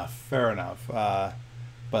 fair enough, fair enough.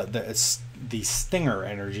 But the Stinger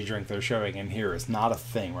energy drink they're showing in here is not a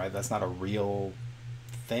thing, right? That's not a real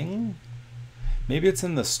thing? Maybe it's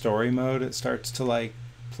in the story mode it starts to like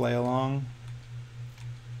play along.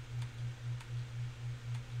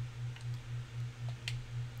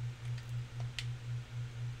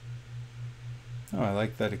 Oh, I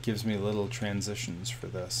like that it gives me little transitions for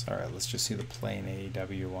this. Alright, let's just see the plain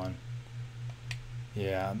AEW one.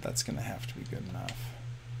 Yeah, that's going to have to be good enough.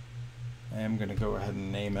 I am going to go ahead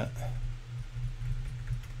and name it.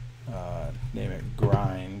 Name it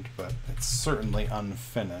Grind, but it's certainly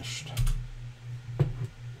unfinished.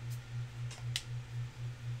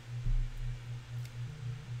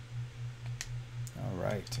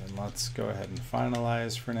 Alright, and let's go ahead and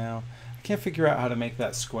finalize for now. I can't figure out how to make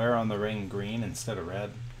that square on the ring green instead of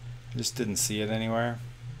red. I just didn't see it anywhere.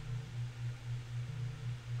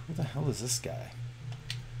 Who the hell is this guy?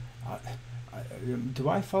 Do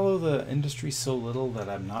I follow the industry so little that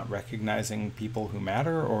I'm not recognizing people who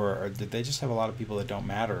matter, or did they just have a lot of people that don't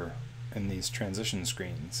matter in these transition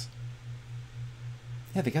screens?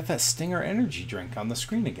 Yeah, they got that Stinger energy drink on the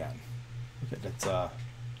screen again. Look at it,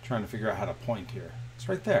 trying to figure out how to point here. It's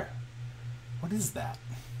right there. What is that?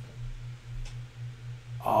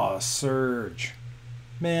 Oh, Surge.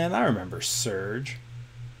 Man, I remember Surge.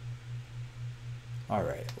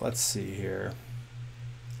 Alright, let's see here.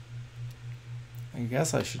 I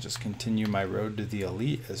guess I should just continue my road to the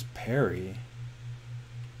elite as Perry.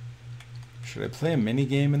 Should I play a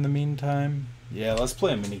minigame in the meantime? Yeah, let's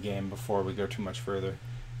play a minigame before we go too much further.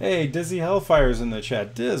 Hey, Dizzy Hellfire's in the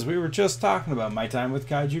chat. Diz, we were just talking about my time with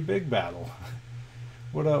Kaiju Big Battle.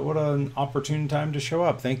 What an opportune time to show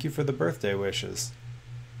up. Thank you for the birthday wishes.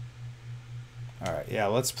 Alright, yeah,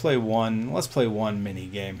 let's play one mini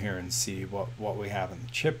game here and see what we have in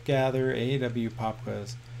the Chip Gather, AEW Pop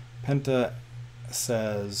Quiz. Penta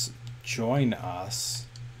says join us.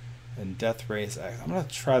 And Death Race X. I'm going to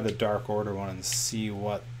try the Dark Order one and see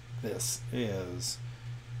what this is.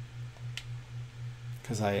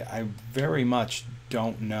 Because I very much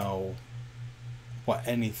don't know what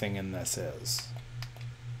anything in this is.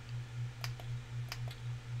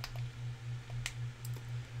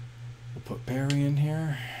 We'll put Barry in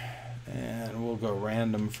here. And we'll go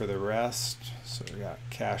random for the rest. So we got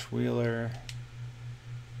Cash Wheeler.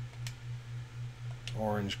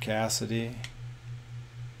 Orange Cassidy.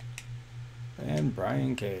 And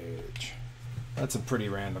Brian Cage. That's a pretty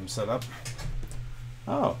random setup.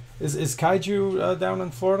 Oh, is Kaiju down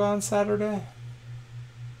in Florida on Saturday?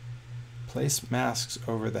 Place masks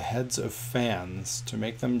over the heads of fans to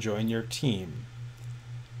make them join your team.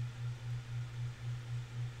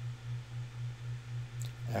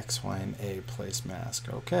 X, Y, and A place mask.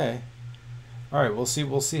 Okay. All right, we'll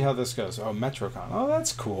see how this goes. Oh, MetroCon. Oh,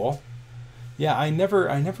 that's cool. Yeah, I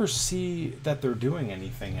never see that they're doing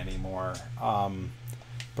anything anymore.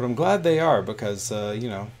 But I'm glad they are because you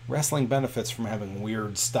know, wrestling benefits from having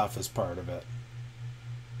weird stuff as part of it.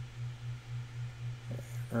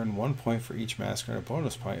 Earn 1 point for each mask. Earn a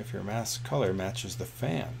bonus point if your mask color matches the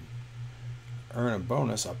fan. Earn a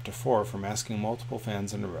bonus up to 4 for masking multiple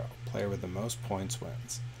fans in a row. Player with the most points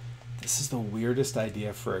wins. This is the weirdest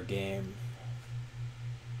idea for a game.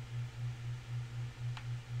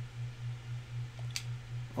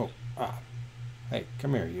 Oh, hey,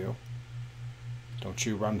 come here, you. Don't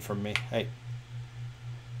you run from me. Hey.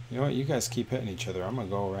 You know what? You guys keep hitting each other. I'm going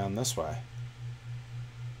to go around this way.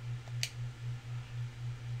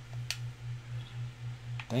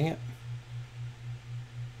 Dang it.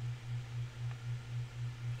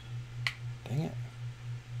 Dang it.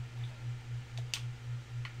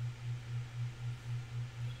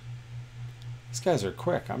 These guys are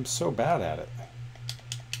quick. I'm so bad at it.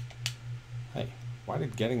 Hey, why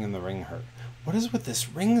did getting in the ring hurt? What is with this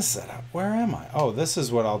ring setup? Where am I? Oh, this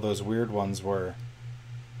is what all those weird ones were.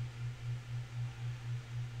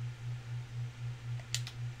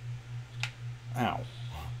 Ow.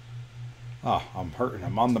 Oh, I'm hurting.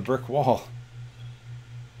 I'm on the brick wall.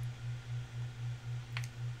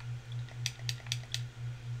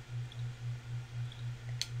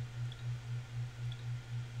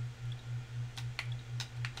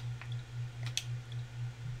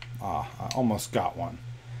 Ah, I almost got one.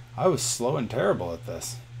 I was slow and terrible at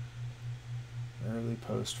this. Early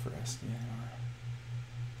post for SDR.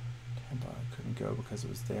 Tampa, I couldn't go because it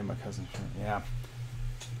was the day of my cousin's funeral. Yeah.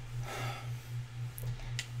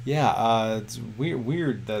 Yeah, it's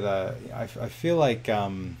weird that I feel like, I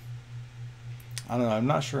don't know, I'm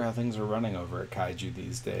not sure how things are running over at Kaiju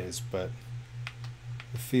these days, but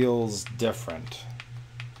it feels different.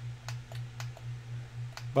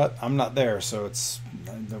 But I'm not there, so it's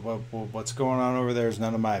what's going on over there is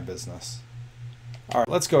none of my business. All right,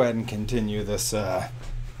 let's go ahead and continue this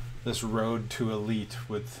this road to elite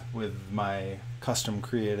with my custom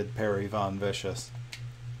created Perry Von Vicious.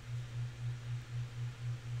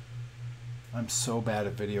 I'm so bad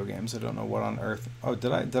at video games. I don't know what on earth. Oh,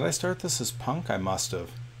 did I start this as Punk? I must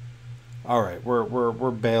have. All right,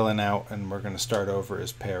 we're bailing out and we're gonna start over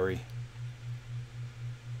as Perry.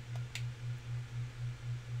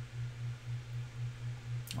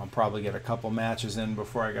 I'll probably get a couple matches in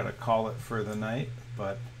before I gotta call it for the night,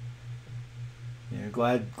 but you know,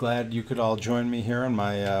 glad you could all join me here on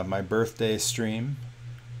my my birthday stream.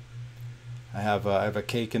 I have a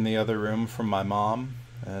cake in the other room from my mom,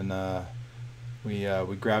 and we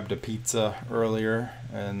grabbed a pizza earlier,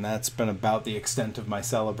 and that's been about the extent of my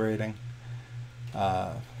celebrating.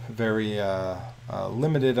 Very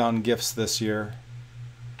limited on gifts this year.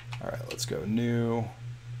 All right, let's go new.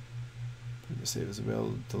 Save is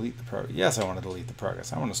available. Delete the progress. Yes, I want to delete the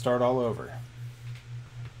progress. I want to start all over.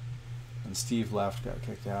 When Steve left, got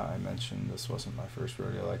kicked out, I mentioned this wasn't my first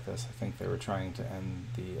rodeo like this. I think they were trying to end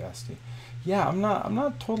the SD. Yeah, I'm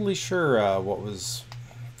not totally sure what was.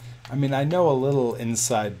 I mean, I know a little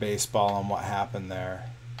inside baseball on what happened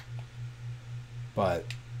there, but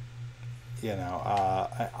you know,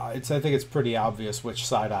 I think it's pretty obvious which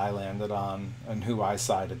side I landed on and who I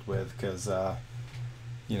sided with, because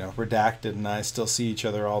you know, Redacted and I still see each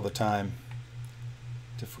other all the time.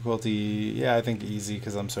 Difficulty, yeah, I think easy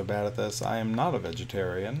because I'm so bad at this. I am not a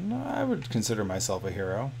vegetarian. I would consider myself a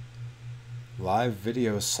hero. Live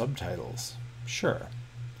video subtitles. Sure.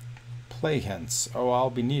 Play hints. Oh, I'll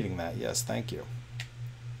be needing that. Yes, thank you.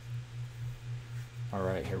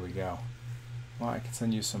 Alright, here we go. Well, I could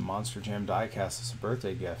send you some Monster Jam diecast as a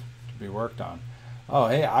birthday gift to be worked on. Oh,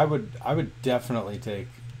 hey, I would definitely take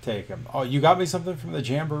them. Oh, you got me something from the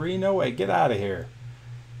Jamboree? No way, get out of here.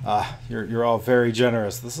 You're all very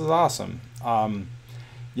generous. This is awesome.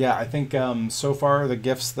 Yeah, I think so far the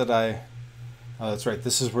gifts that I oh, that's right.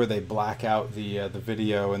 This is where they black out the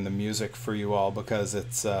video and the music for you all because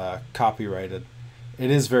it's copyrighted. It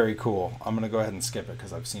is very cool. I'm gonna go ahead and skip it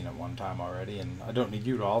because I've seen it one time already, and I don't need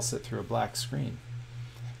you to all sit through a black screen.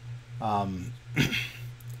 Um,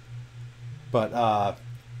 but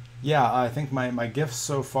yeah, I think my gifts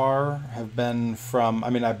so far have been from. I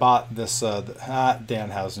mean, I bought this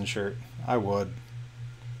Danhausen shirt. I would.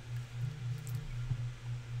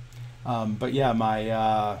 But yeah,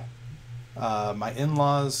 my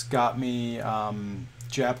in-laws got me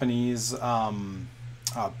Japanese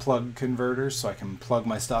plug converters so I can plug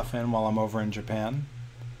my stuff in while I'm over in Japan.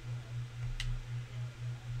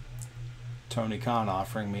 Tony Khan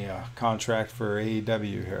offering me a contract for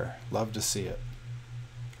AEW here. Love to see it.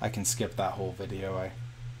 I can skip that whole video.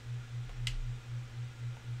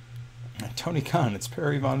 Tony Khan, it's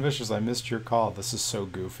Perry Von Vicious. I missed your call. This is so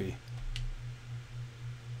goofy.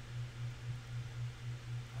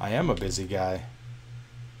 I am a busy guy.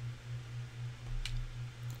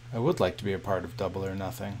 I would like to be a part of Double or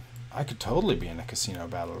Nothing. I could totally be in a casino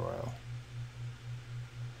battle royal.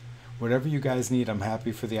 Whatever you guys need, I'm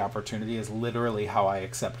happy for the opportunity is literally how I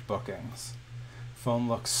accept bookings. Phone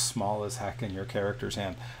looks small as heck in your character's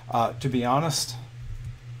hand. To be honest,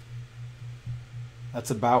 that's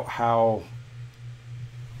about how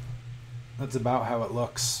it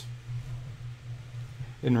looks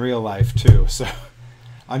in real life too. So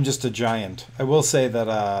I'm just a giant. I will say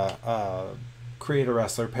that Creator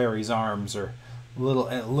Wrestler Perry's arms are a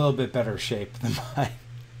little bit better shape than mine.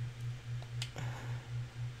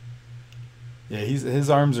 Yeah, his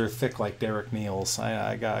arms are thick like Derek Neal's.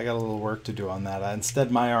 I got a little work to do on that. Instead,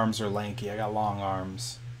 my arms are lanky. I got long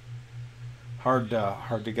arms. Hard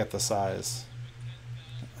to get the size.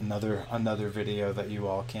 Another video that you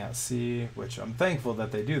all can't see, which I'm thankful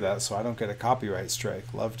that they do that, so I don't get a copyright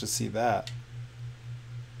strike. Love to see that.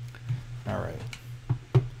 All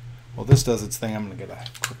right. Well, this does its thing. I'm gonna get a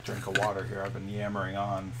quick drink of water here. I've been yammering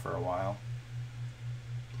on for a while.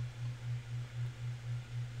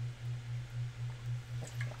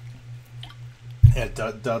 Yeah,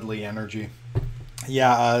 Dudley energy.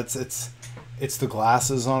 Yeah, it's the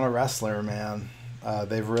glasses on a wrestler, man.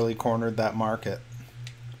 They've really cornered that market.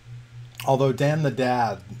 Although Dan the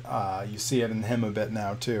Dad, you see it in him a bit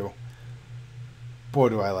now too. Boy,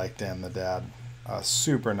 do I like Dan the Dad. A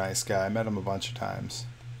super nice guy. I met him a bunch of times.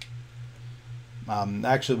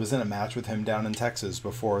 Actually was in a match with him down in Texas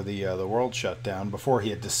before the world shut down, before he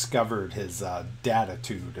had discovered his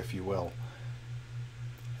datitude, if you will.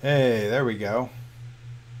 Hey, there we go.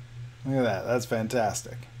 Look at that. That's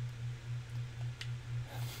fantastic.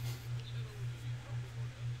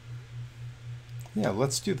 Yeah,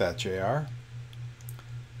 let's do that, JR.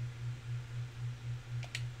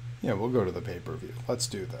 Yeah, we'll go to the pay-per-view. Let's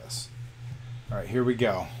do this. All right, here we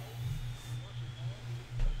go.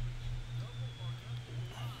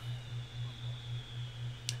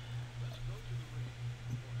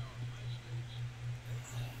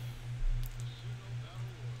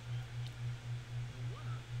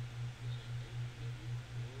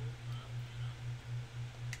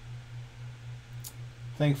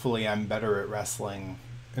 Thankfully, I'm better at wrestling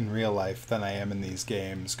in real life than I am in these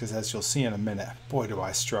games, because as you'll see in a minute, boy, do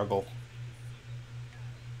I struggle.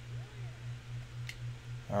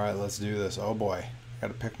 All right, let's do this. Oh boy, got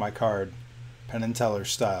to pick my card. Penn and Teller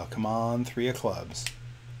style. Come on, 3 of clubs.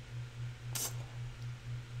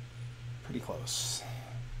 Pretty close,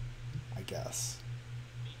 I guess.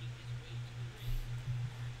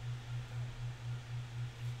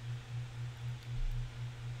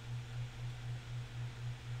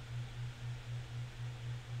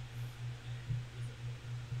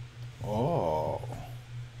 Oh.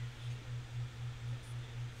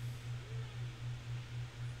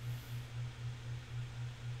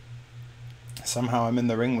 Somehow I'm in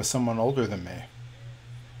the ring with someone older than me.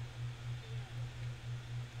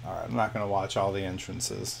 Alright, I'm not going to watch all the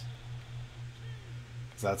entrances,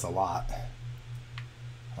 because that's a lot.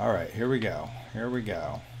 Alright, here we go. Here we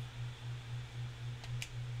go.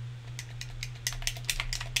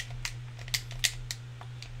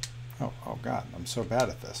 Oh God, I'm so bad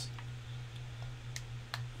at this.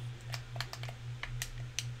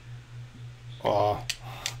 Oh.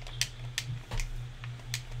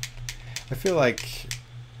 I feel like,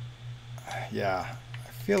 yeah,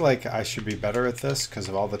 I feel like I should be better at this because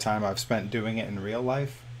of all the time I've spent doing it in real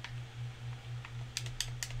life.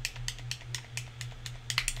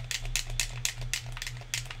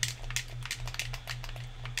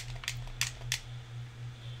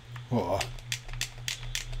 Oh.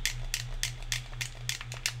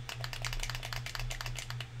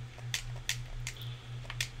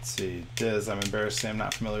 see. Diz, I'm embarrassed to say I'm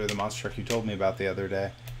not familiar with the monster truck you told me about the other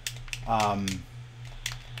day. I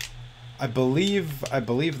believe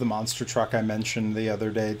the monster truck I mentioned the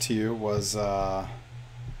other day to you was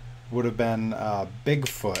would have been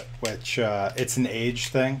Bigfoot, which it's an age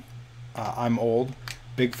thing. I'm old.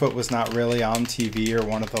 Bigfoot was not really on TV or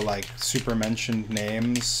one of the like super mentioned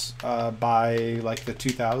names by like the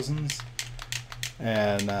 2000s,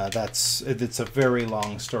 and it's a very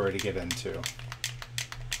long story to get into.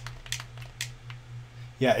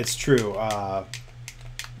 Yeah, it's true.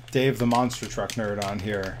 Dave the Monster Truck Nerd on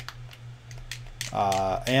here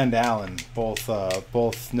and Alan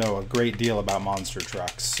both know a great deal about monster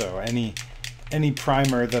trucks. So any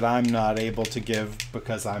primer that I'm not able to give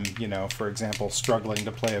because I'm, you know, for example, struggling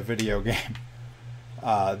to play a video game,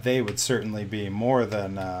 they would certainly be more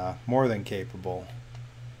than capable.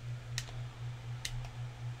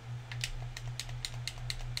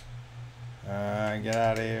 Get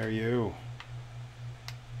out of here, you.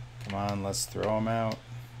 Come on, let's throw him out.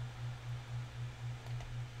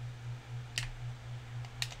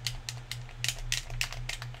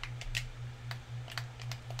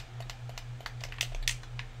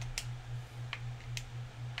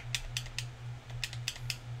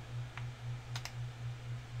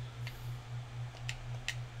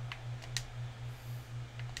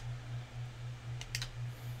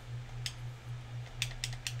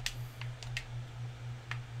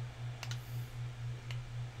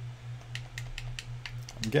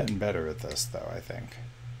 I'm getting better at this, though, I think.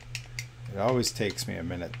 It always takes me a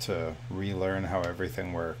minute to relearn how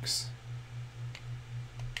everything works.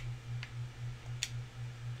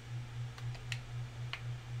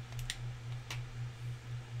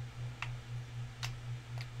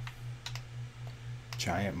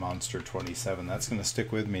 Giant Monster 27. That's going to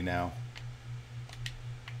stick with me now.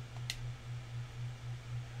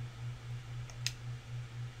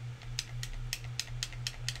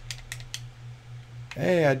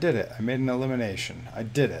 Hey, I did it. I made an elimination. I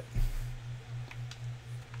did it.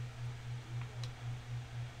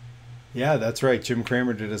 Yeah, that's right. Jim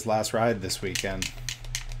Cramer did his last ride this weekend.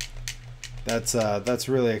 That's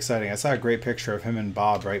really exciting. I saw a great picture of him and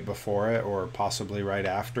Bob right before it, or possibly right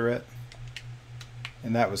after it.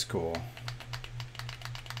 And that was cool.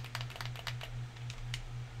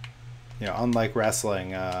 You know, unlike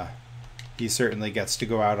wrestling, he certainly gets to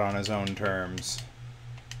go out on his own terms.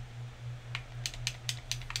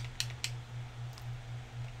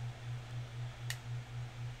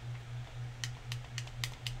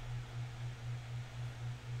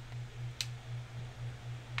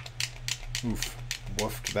 Oof,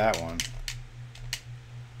 woofed that one.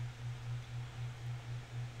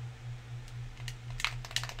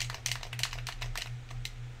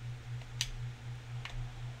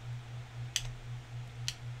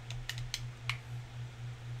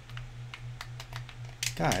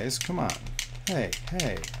 Guys, come on. Hey,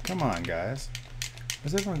 come on, guys.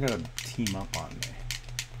 Why's everyone got to team up on me?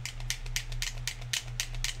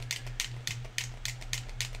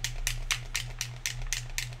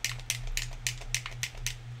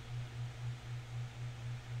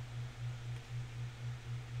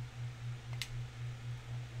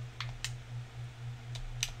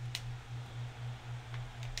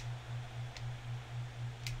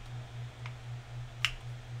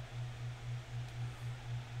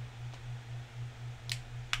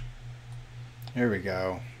 Here we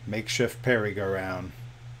go. Makeshift merry-go-round.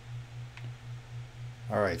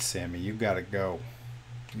 Alright, Sammy, you gotta go.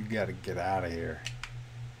 You gotta get out of here.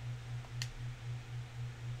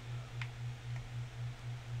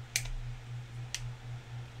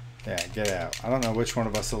 Yeah, get out. I don't know which one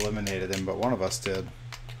of us eliminated him, but one of us did.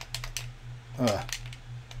 Ugh.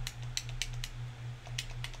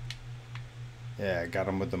 Yeah, got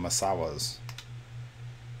him with the Masawas.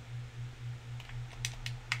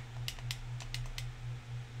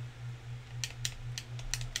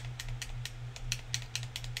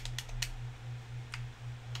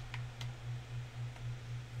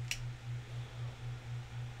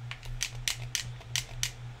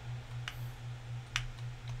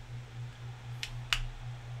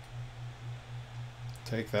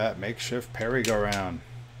 Take that, makeshift merry-go-round.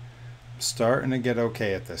 I'm starting to get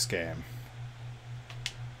okay at this game.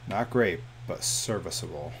 Not great, but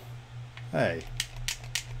serviceable. Hey.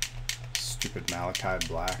 Stupid Malachi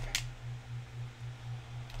Black.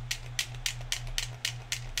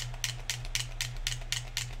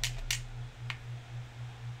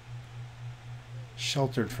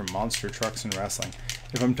 Sheltered from monster trucks and wrestling.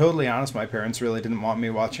 If I'm totally honest, my parents really didn't want me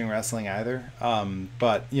watching wrestling either.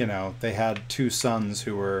 But, you know, they had two sons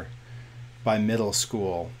who were by middle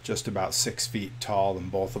school just about 6 feet tall,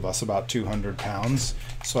 and both of us about 200 pounds.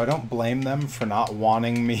 So I don't blame them for not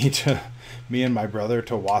wanting me and my brother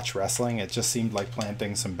to watch wrestling. It just seemed like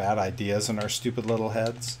planting some bad ideas in our stupid little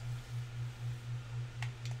heads.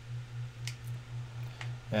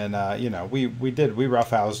 And you know, we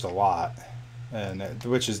roughhoused a lot, and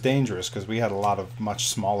which is dangerous because we had a lot of much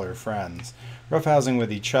smaller friends. Roughhousing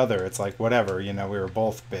with each other, it's like whatever, you know, we were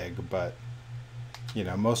both big, but you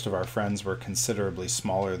know, most of our friends were considerably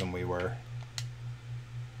smaller than we were.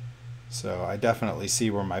 So I definitely see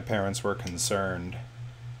where my parents were concerned.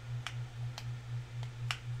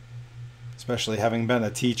 Especially having been a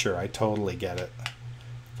teacher, I totally get it.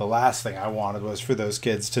 The last thing I wanted was for those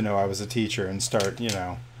kids to know I was a teacher and start, you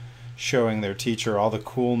know, showing their teacher all the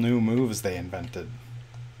cool new moves they invented.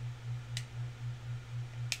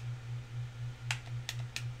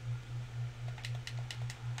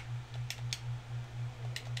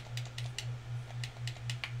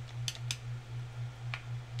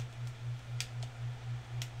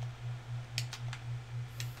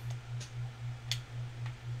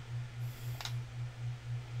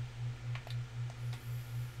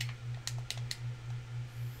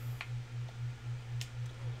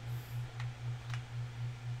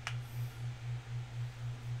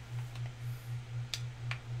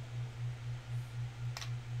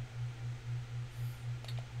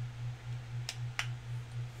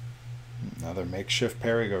 Another makeshift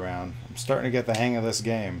merry-go-round. I'm starting to get the hang of this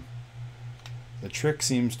game. The trick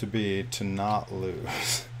seems to be to not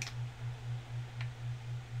lose.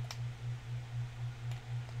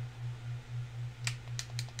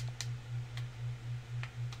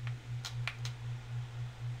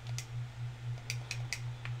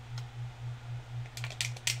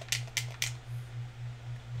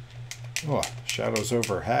 Oh, shadows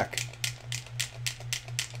over heck.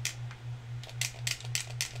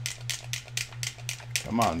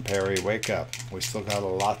 Come on, Perry, wake up. We still got a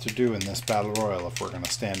lot to do in this battle royal if we're going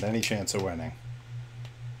to stand any chance of winning.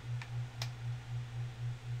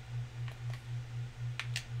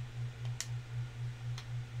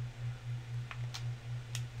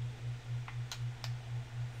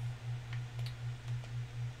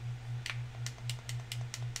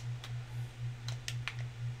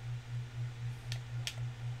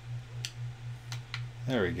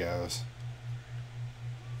 There he goes.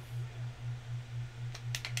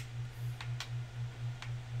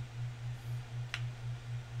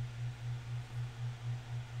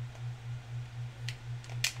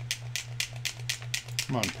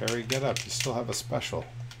 Come on, Perry, get up. You still have a special.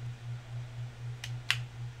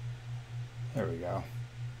 There we go.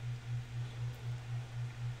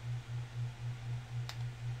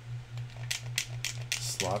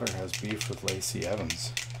 Slaughter has beef with Lacey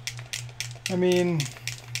Evans. I mean,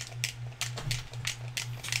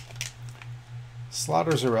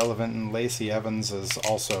 Slaughter's irrelevant, and Lacey Evans is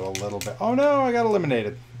also a little bit... Oh no, I got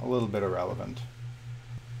eliminated. A little bit irrelevant.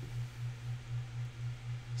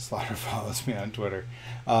 Slaughter follows me on Twitter.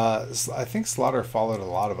 I think Slaughter followed a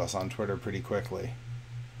lot of us on Twitter pretty quickly.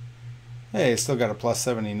 Hey, still got a plus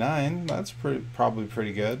 79. That's probably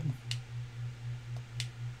pretty good.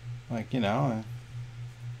 Like, you know,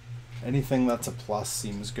 anything that's a plus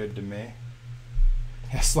seems good to me.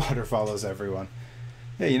 Yeah, Slaughter follows everyone.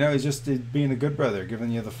 Yeah, you know, he's just being a good brother,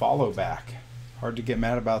 giving you the follow back. Hard to get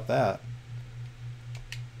mad about that.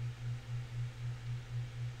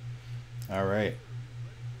 All right.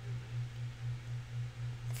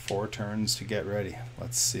 4 turns to get ready.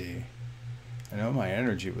 Let's see. I know my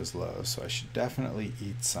energy was low, so I should definitely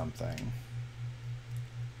eat something.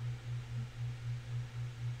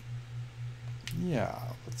 Yeah,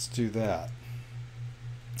 let's do that.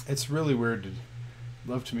 It's really weird to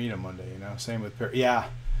love to meet him one day, you know. Same with Perry. Yeah,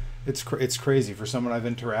 it's crazy for someone I've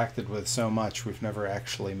interacted with so much. We've never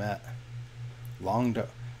actually met. Longdo.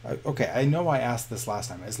 Okay, I know I asked this last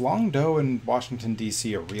time. Is Longdo in Washington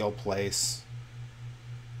D.C. a real place?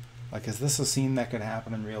 Like, is this a scene that could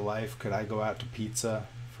happen in real life? Could I go out to pizza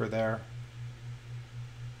for there?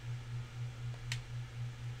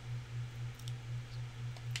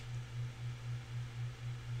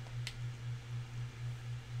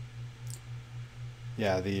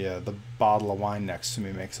 Yeah, the bottle of wine next to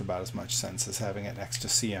me makes about as much sense as having it next to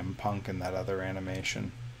CM Punk in that other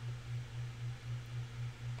animation.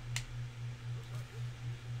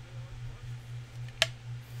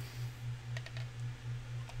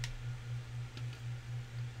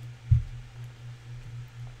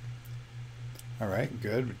 All right,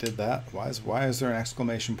 good. We did that. Why is there an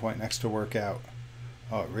exclamation point next to work out?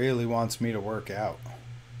 Oh, it really wants me to work out.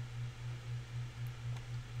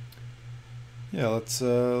 Yeah, let's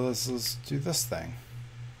do this thing.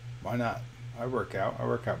 Why not? I work out. I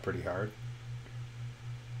work out pretty hard.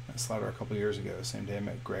 I slaughter a couple years ago. Same day I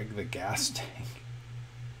met Greg the gas tank.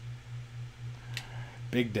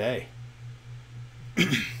 Big day.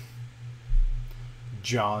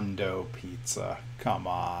 John Doe Pizza. Come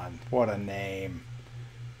on. What a name.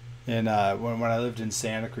 And when I lived in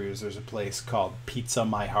Santa Cruz, there's a place called Pizza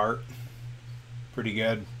My Heart. Pretty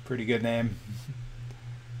good. Pretty good name.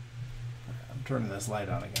 I'm turning this light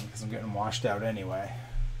on again because I'm getting washed out anyway.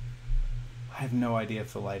 I have no idea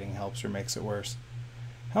if the lighting helps or makes it worse.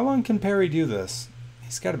 How long can Perry do this?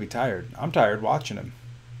 He's got to be tired. I'm tired watching him.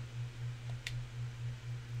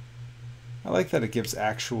 I like that it gives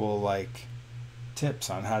actual, like, tips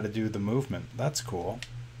on how to do the movement. That's cool.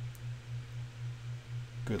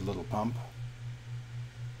 Good little pump.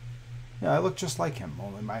 Yeah, I look just like him,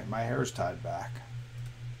 only my hair's tied back.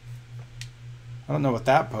 I don't know what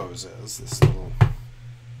that pose is. This little...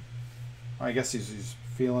 I guess he's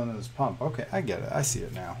feeling his pump. Okay, I get it. I see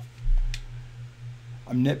it now.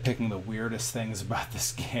 I'm nitpicking the weirdest things about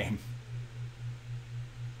this game.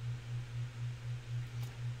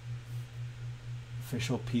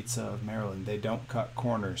 Official pizza of Maryland. They don't cut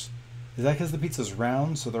corners. Is that because the pizza's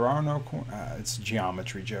round, so there are no corners? It's a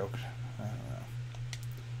geometry joke. I don't know.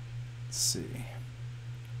 Let's see.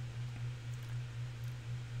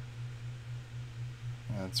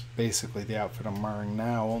 That's basically the outfit I'm wearing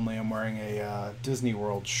now, only I'm wearing a Disney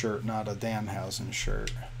World shirt, not a Danhausen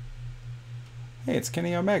shirt. Hey, it's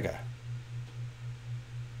Kenny Omega.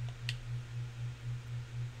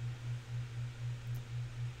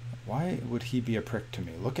 Why would he be a prick to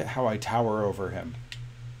me? Look at how I tower over him.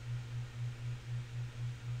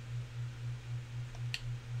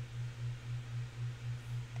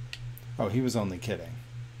 Oh, he was only kidding.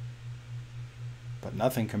 But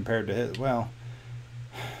nothing compared to his... Well,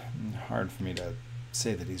 hard for me to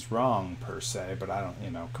say that he's wrong, per se, but I don't,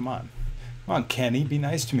 you know, come on. Come on, Kenny, be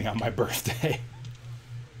nice to me on my birthday.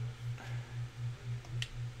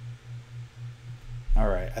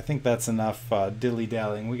 Alright, I think that's enough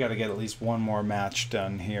dilly-dallying. We got to get at least one more match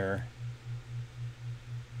done here.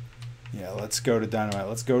 Yeah, let's go to Dynamite.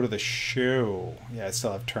 Let's go to the show. Yeah, I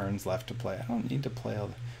still have turns left to play. I don't need to play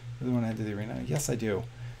all the one I had to the arena. Yes, I do.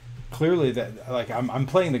 Clearly, that like I'm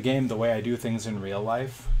playing the game the way I do things in real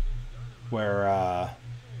life, where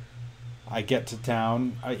I get to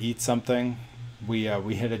town, I eat something, we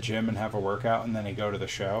hit a gym and have a workout, and then I go to the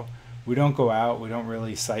show. We don't go out. We don't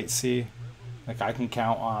really sightsee. Like, I can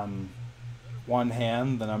count on one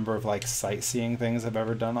hand the number of, like, sightseeing things I've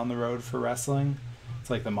ever done on the road for wrestling.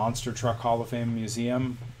 It's like the Monster Truck Hall of Fame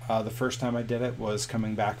Museum. The first time I did it was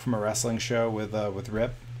coming back from a wrestling show with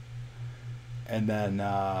Rip. And then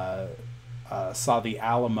saw the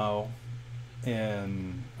Alamo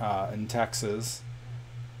in Texas,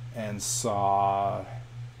 and saw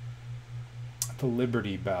the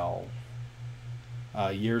Liberty Bell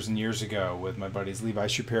years and years ago with my buddies Levi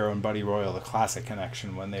Shapiro and Buddy Royal, the Classic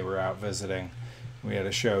Connection, when they were out visiting. We had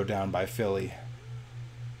a show down by Philly.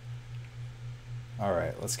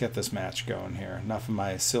 Alright, let's get this match going here. Enough of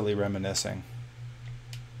my silly reminiscing.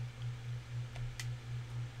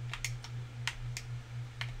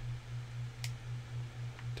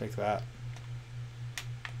 Take that.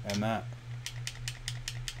 And that.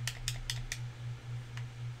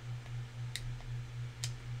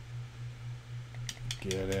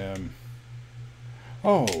 Get him.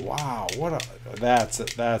 Oh, wow. What a...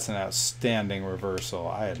 That's an outstanding reversal.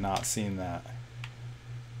 I had not seen that.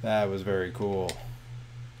 That was very cool.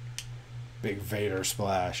 Big Vader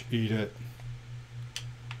splash. Eat it.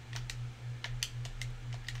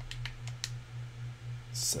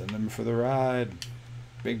 Send him for the ride.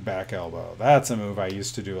 Big back elbow. That's a move I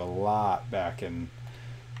used to do a lot back in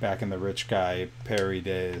the rich guy Perry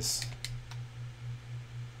days.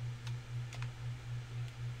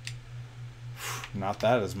 Not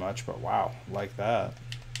that as much, but wow, like that.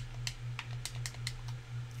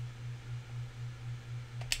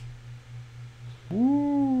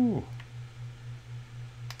 Woo!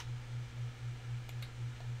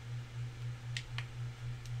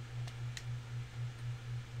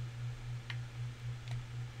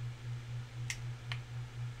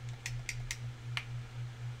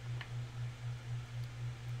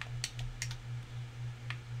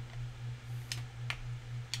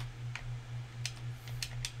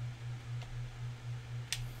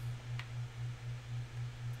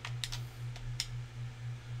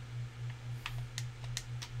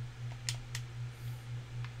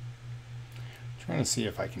 Trying to see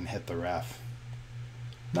if I can hit the ref.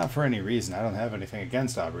 Not for any reason. I don't have anything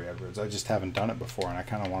against Aubrey Edwards. I just haven't done it before, and I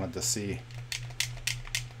kind of wanted to see.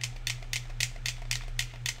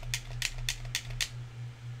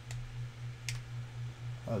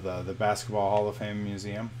 the Basketball Hall of Fame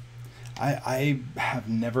Museum. I have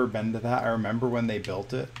never been to that. I remember when they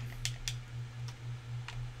built it.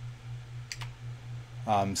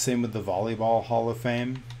 Same with the Volleyball Hall of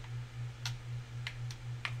Fame.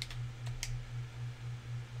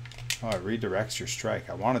 Oh, it redirects your strike.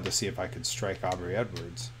 I wanted to see if I could strike Aubrey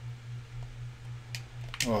Edwards.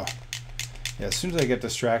 Oh, yeah, as soon as I get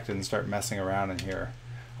distracted and start messing around in here,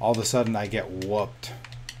 all of a sudden I get whooped.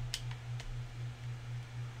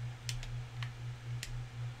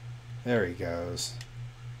 There he goes.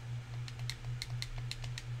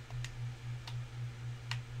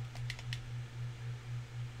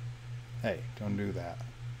 Hey, don't do that.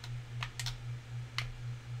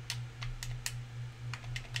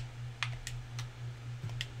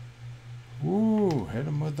 Ooh, hit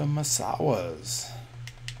him with the Masawas.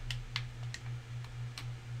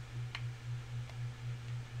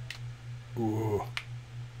 Ooh.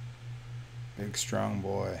 Big strong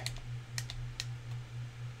boy.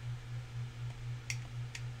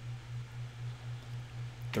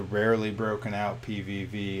 The rarely broken out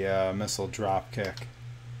PVV missile drop kick.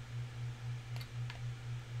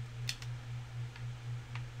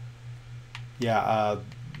 Yeah,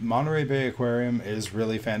 Monterey Bay Aquarium is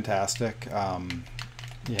really fantastic.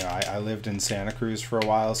 You know, I lived in Santa Cruz for a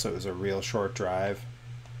while, so it was a real short drive.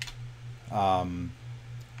 And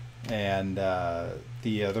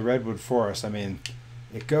the Redwood Forest, I mean,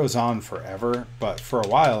 it goes on forever, but for a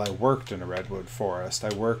while I worked in a redwood forest.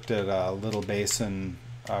 I worked at Little Basin,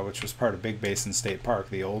 which was part of Big Basin State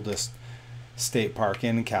Park, the oldest state park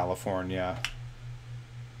in California.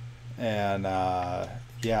 And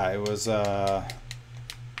yeah, it was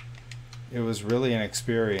really an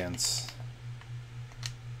experience.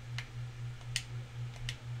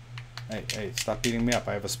 Hey, stop beating me up.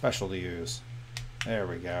 I have a special to use. There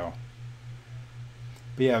we go.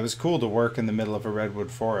 But yeah, it was cool to work in the middle of a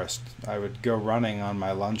redwood forest. I would go running on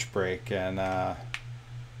my lunch break, and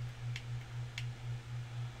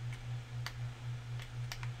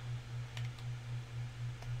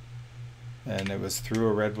it was through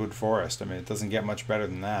a redwood forest. I mean, it doesn't get much better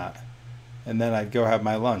than that. And then I'd go have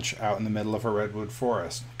my lunch out in the middle of a redwood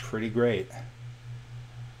forest. Pretty great.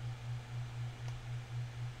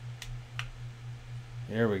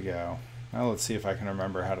 Here we go. Now let's see if I can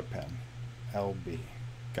remember how to pin. LB.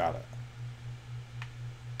 Got it.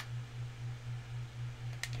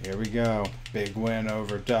 Here we go. Big win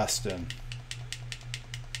over Dustin.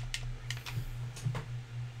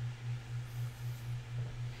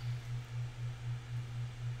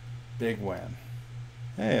 Big win.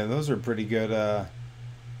 Hey, those are pretty good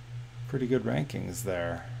rankings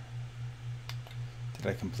there. Did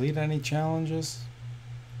I complete any challenges?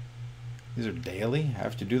 These are daily? I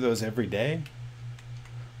have to do those every day?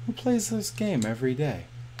 Who plays this game every day?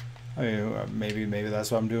 I mean, maybe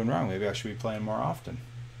that's what I'm doing wrong. Maybe I should be playing more often.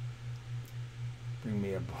 Bring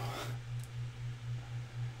me a...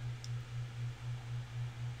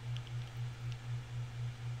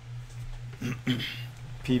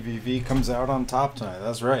 PVV comes out on top tonight.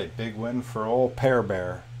 That's right. Big win for old Pear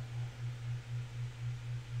Bear.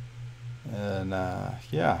 And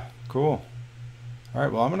yeah, cool. All right,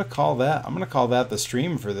 well, I'm gonna call that the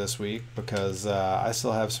stream for this week, because I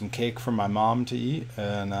still have some cake from my mom to eat,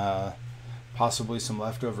 and possibly some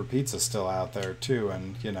leftover pizza still out there too.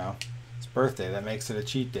 And you know, it's birthday. That makes it a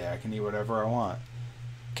cheat day. I can eat whatever I want.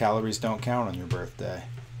 Calories don't count on your birthday.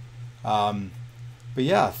 But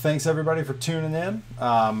yeah, thanks everybody for tuning in.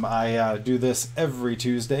 I do this every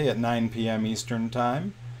Tuesday at 9 p.m. Eastern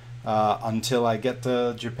Time until I get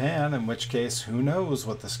to Japan, in which case, who knows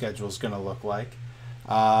what the schedule's going to look like.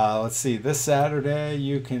 Let's see, this Saturday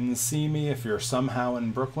you can see me if you're somehow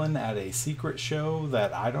in Brooklyn at a secret show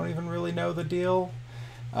that I don't even really know the deal.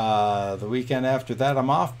 The weekend after that I'm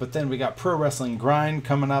off, but then we got Pro Wrestling Grind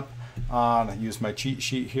coming up on, I use my cheat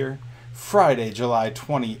sheet here, Friday, July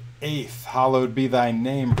 28th. Hallowed be thy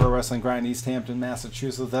name, Pro Wrestling Grind, East Hampton,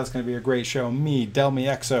 Massachusetts. That's going to be a great show. Me, Delmy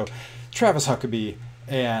Exo, Travis Huckabee,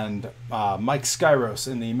 and Mike Skyros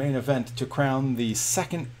in the main event to crown the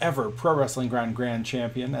second ever Pro Wrestling Grind Grand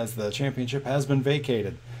Champion, as the championship has been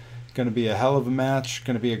vacated. Going to be a hell of a match.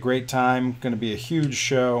 Going to be a great time. Going to be a huge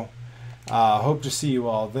show. Hope to see you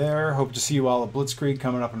all there. Hope to see you all at Blitzkrieg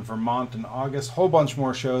coming up in Vermont in August. Whole bunch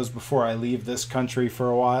more shows before I leave this country for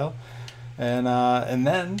a while. And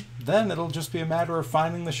then it'll just be a matter of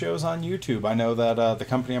finding the shows on YouTube. I know that the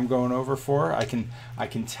company I'm going over for, I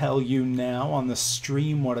can tell you now on the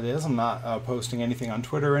stream what it is. I'm not posting anything on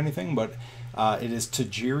Twitter or anything, but it is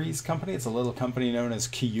Tajiri's company. It's a little company known as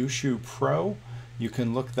Kyushu Pro. You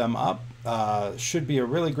can look them up. Should be a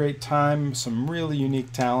really great time. Some really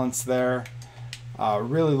unique talents there.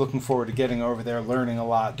 Really looking forward to getting over there, learning a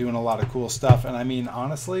lot, doing a lot of cool stuff. And I mean,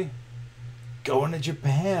 honestly, going to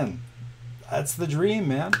Japan. That's the dream,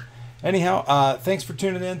 man. Anyhow, thanks for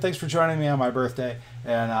tuning in. Thanks for joining me on my birthday.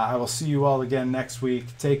 And I will see you all again next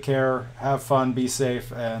week. Take care, have fun, be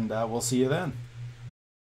safe, and we'll see you then.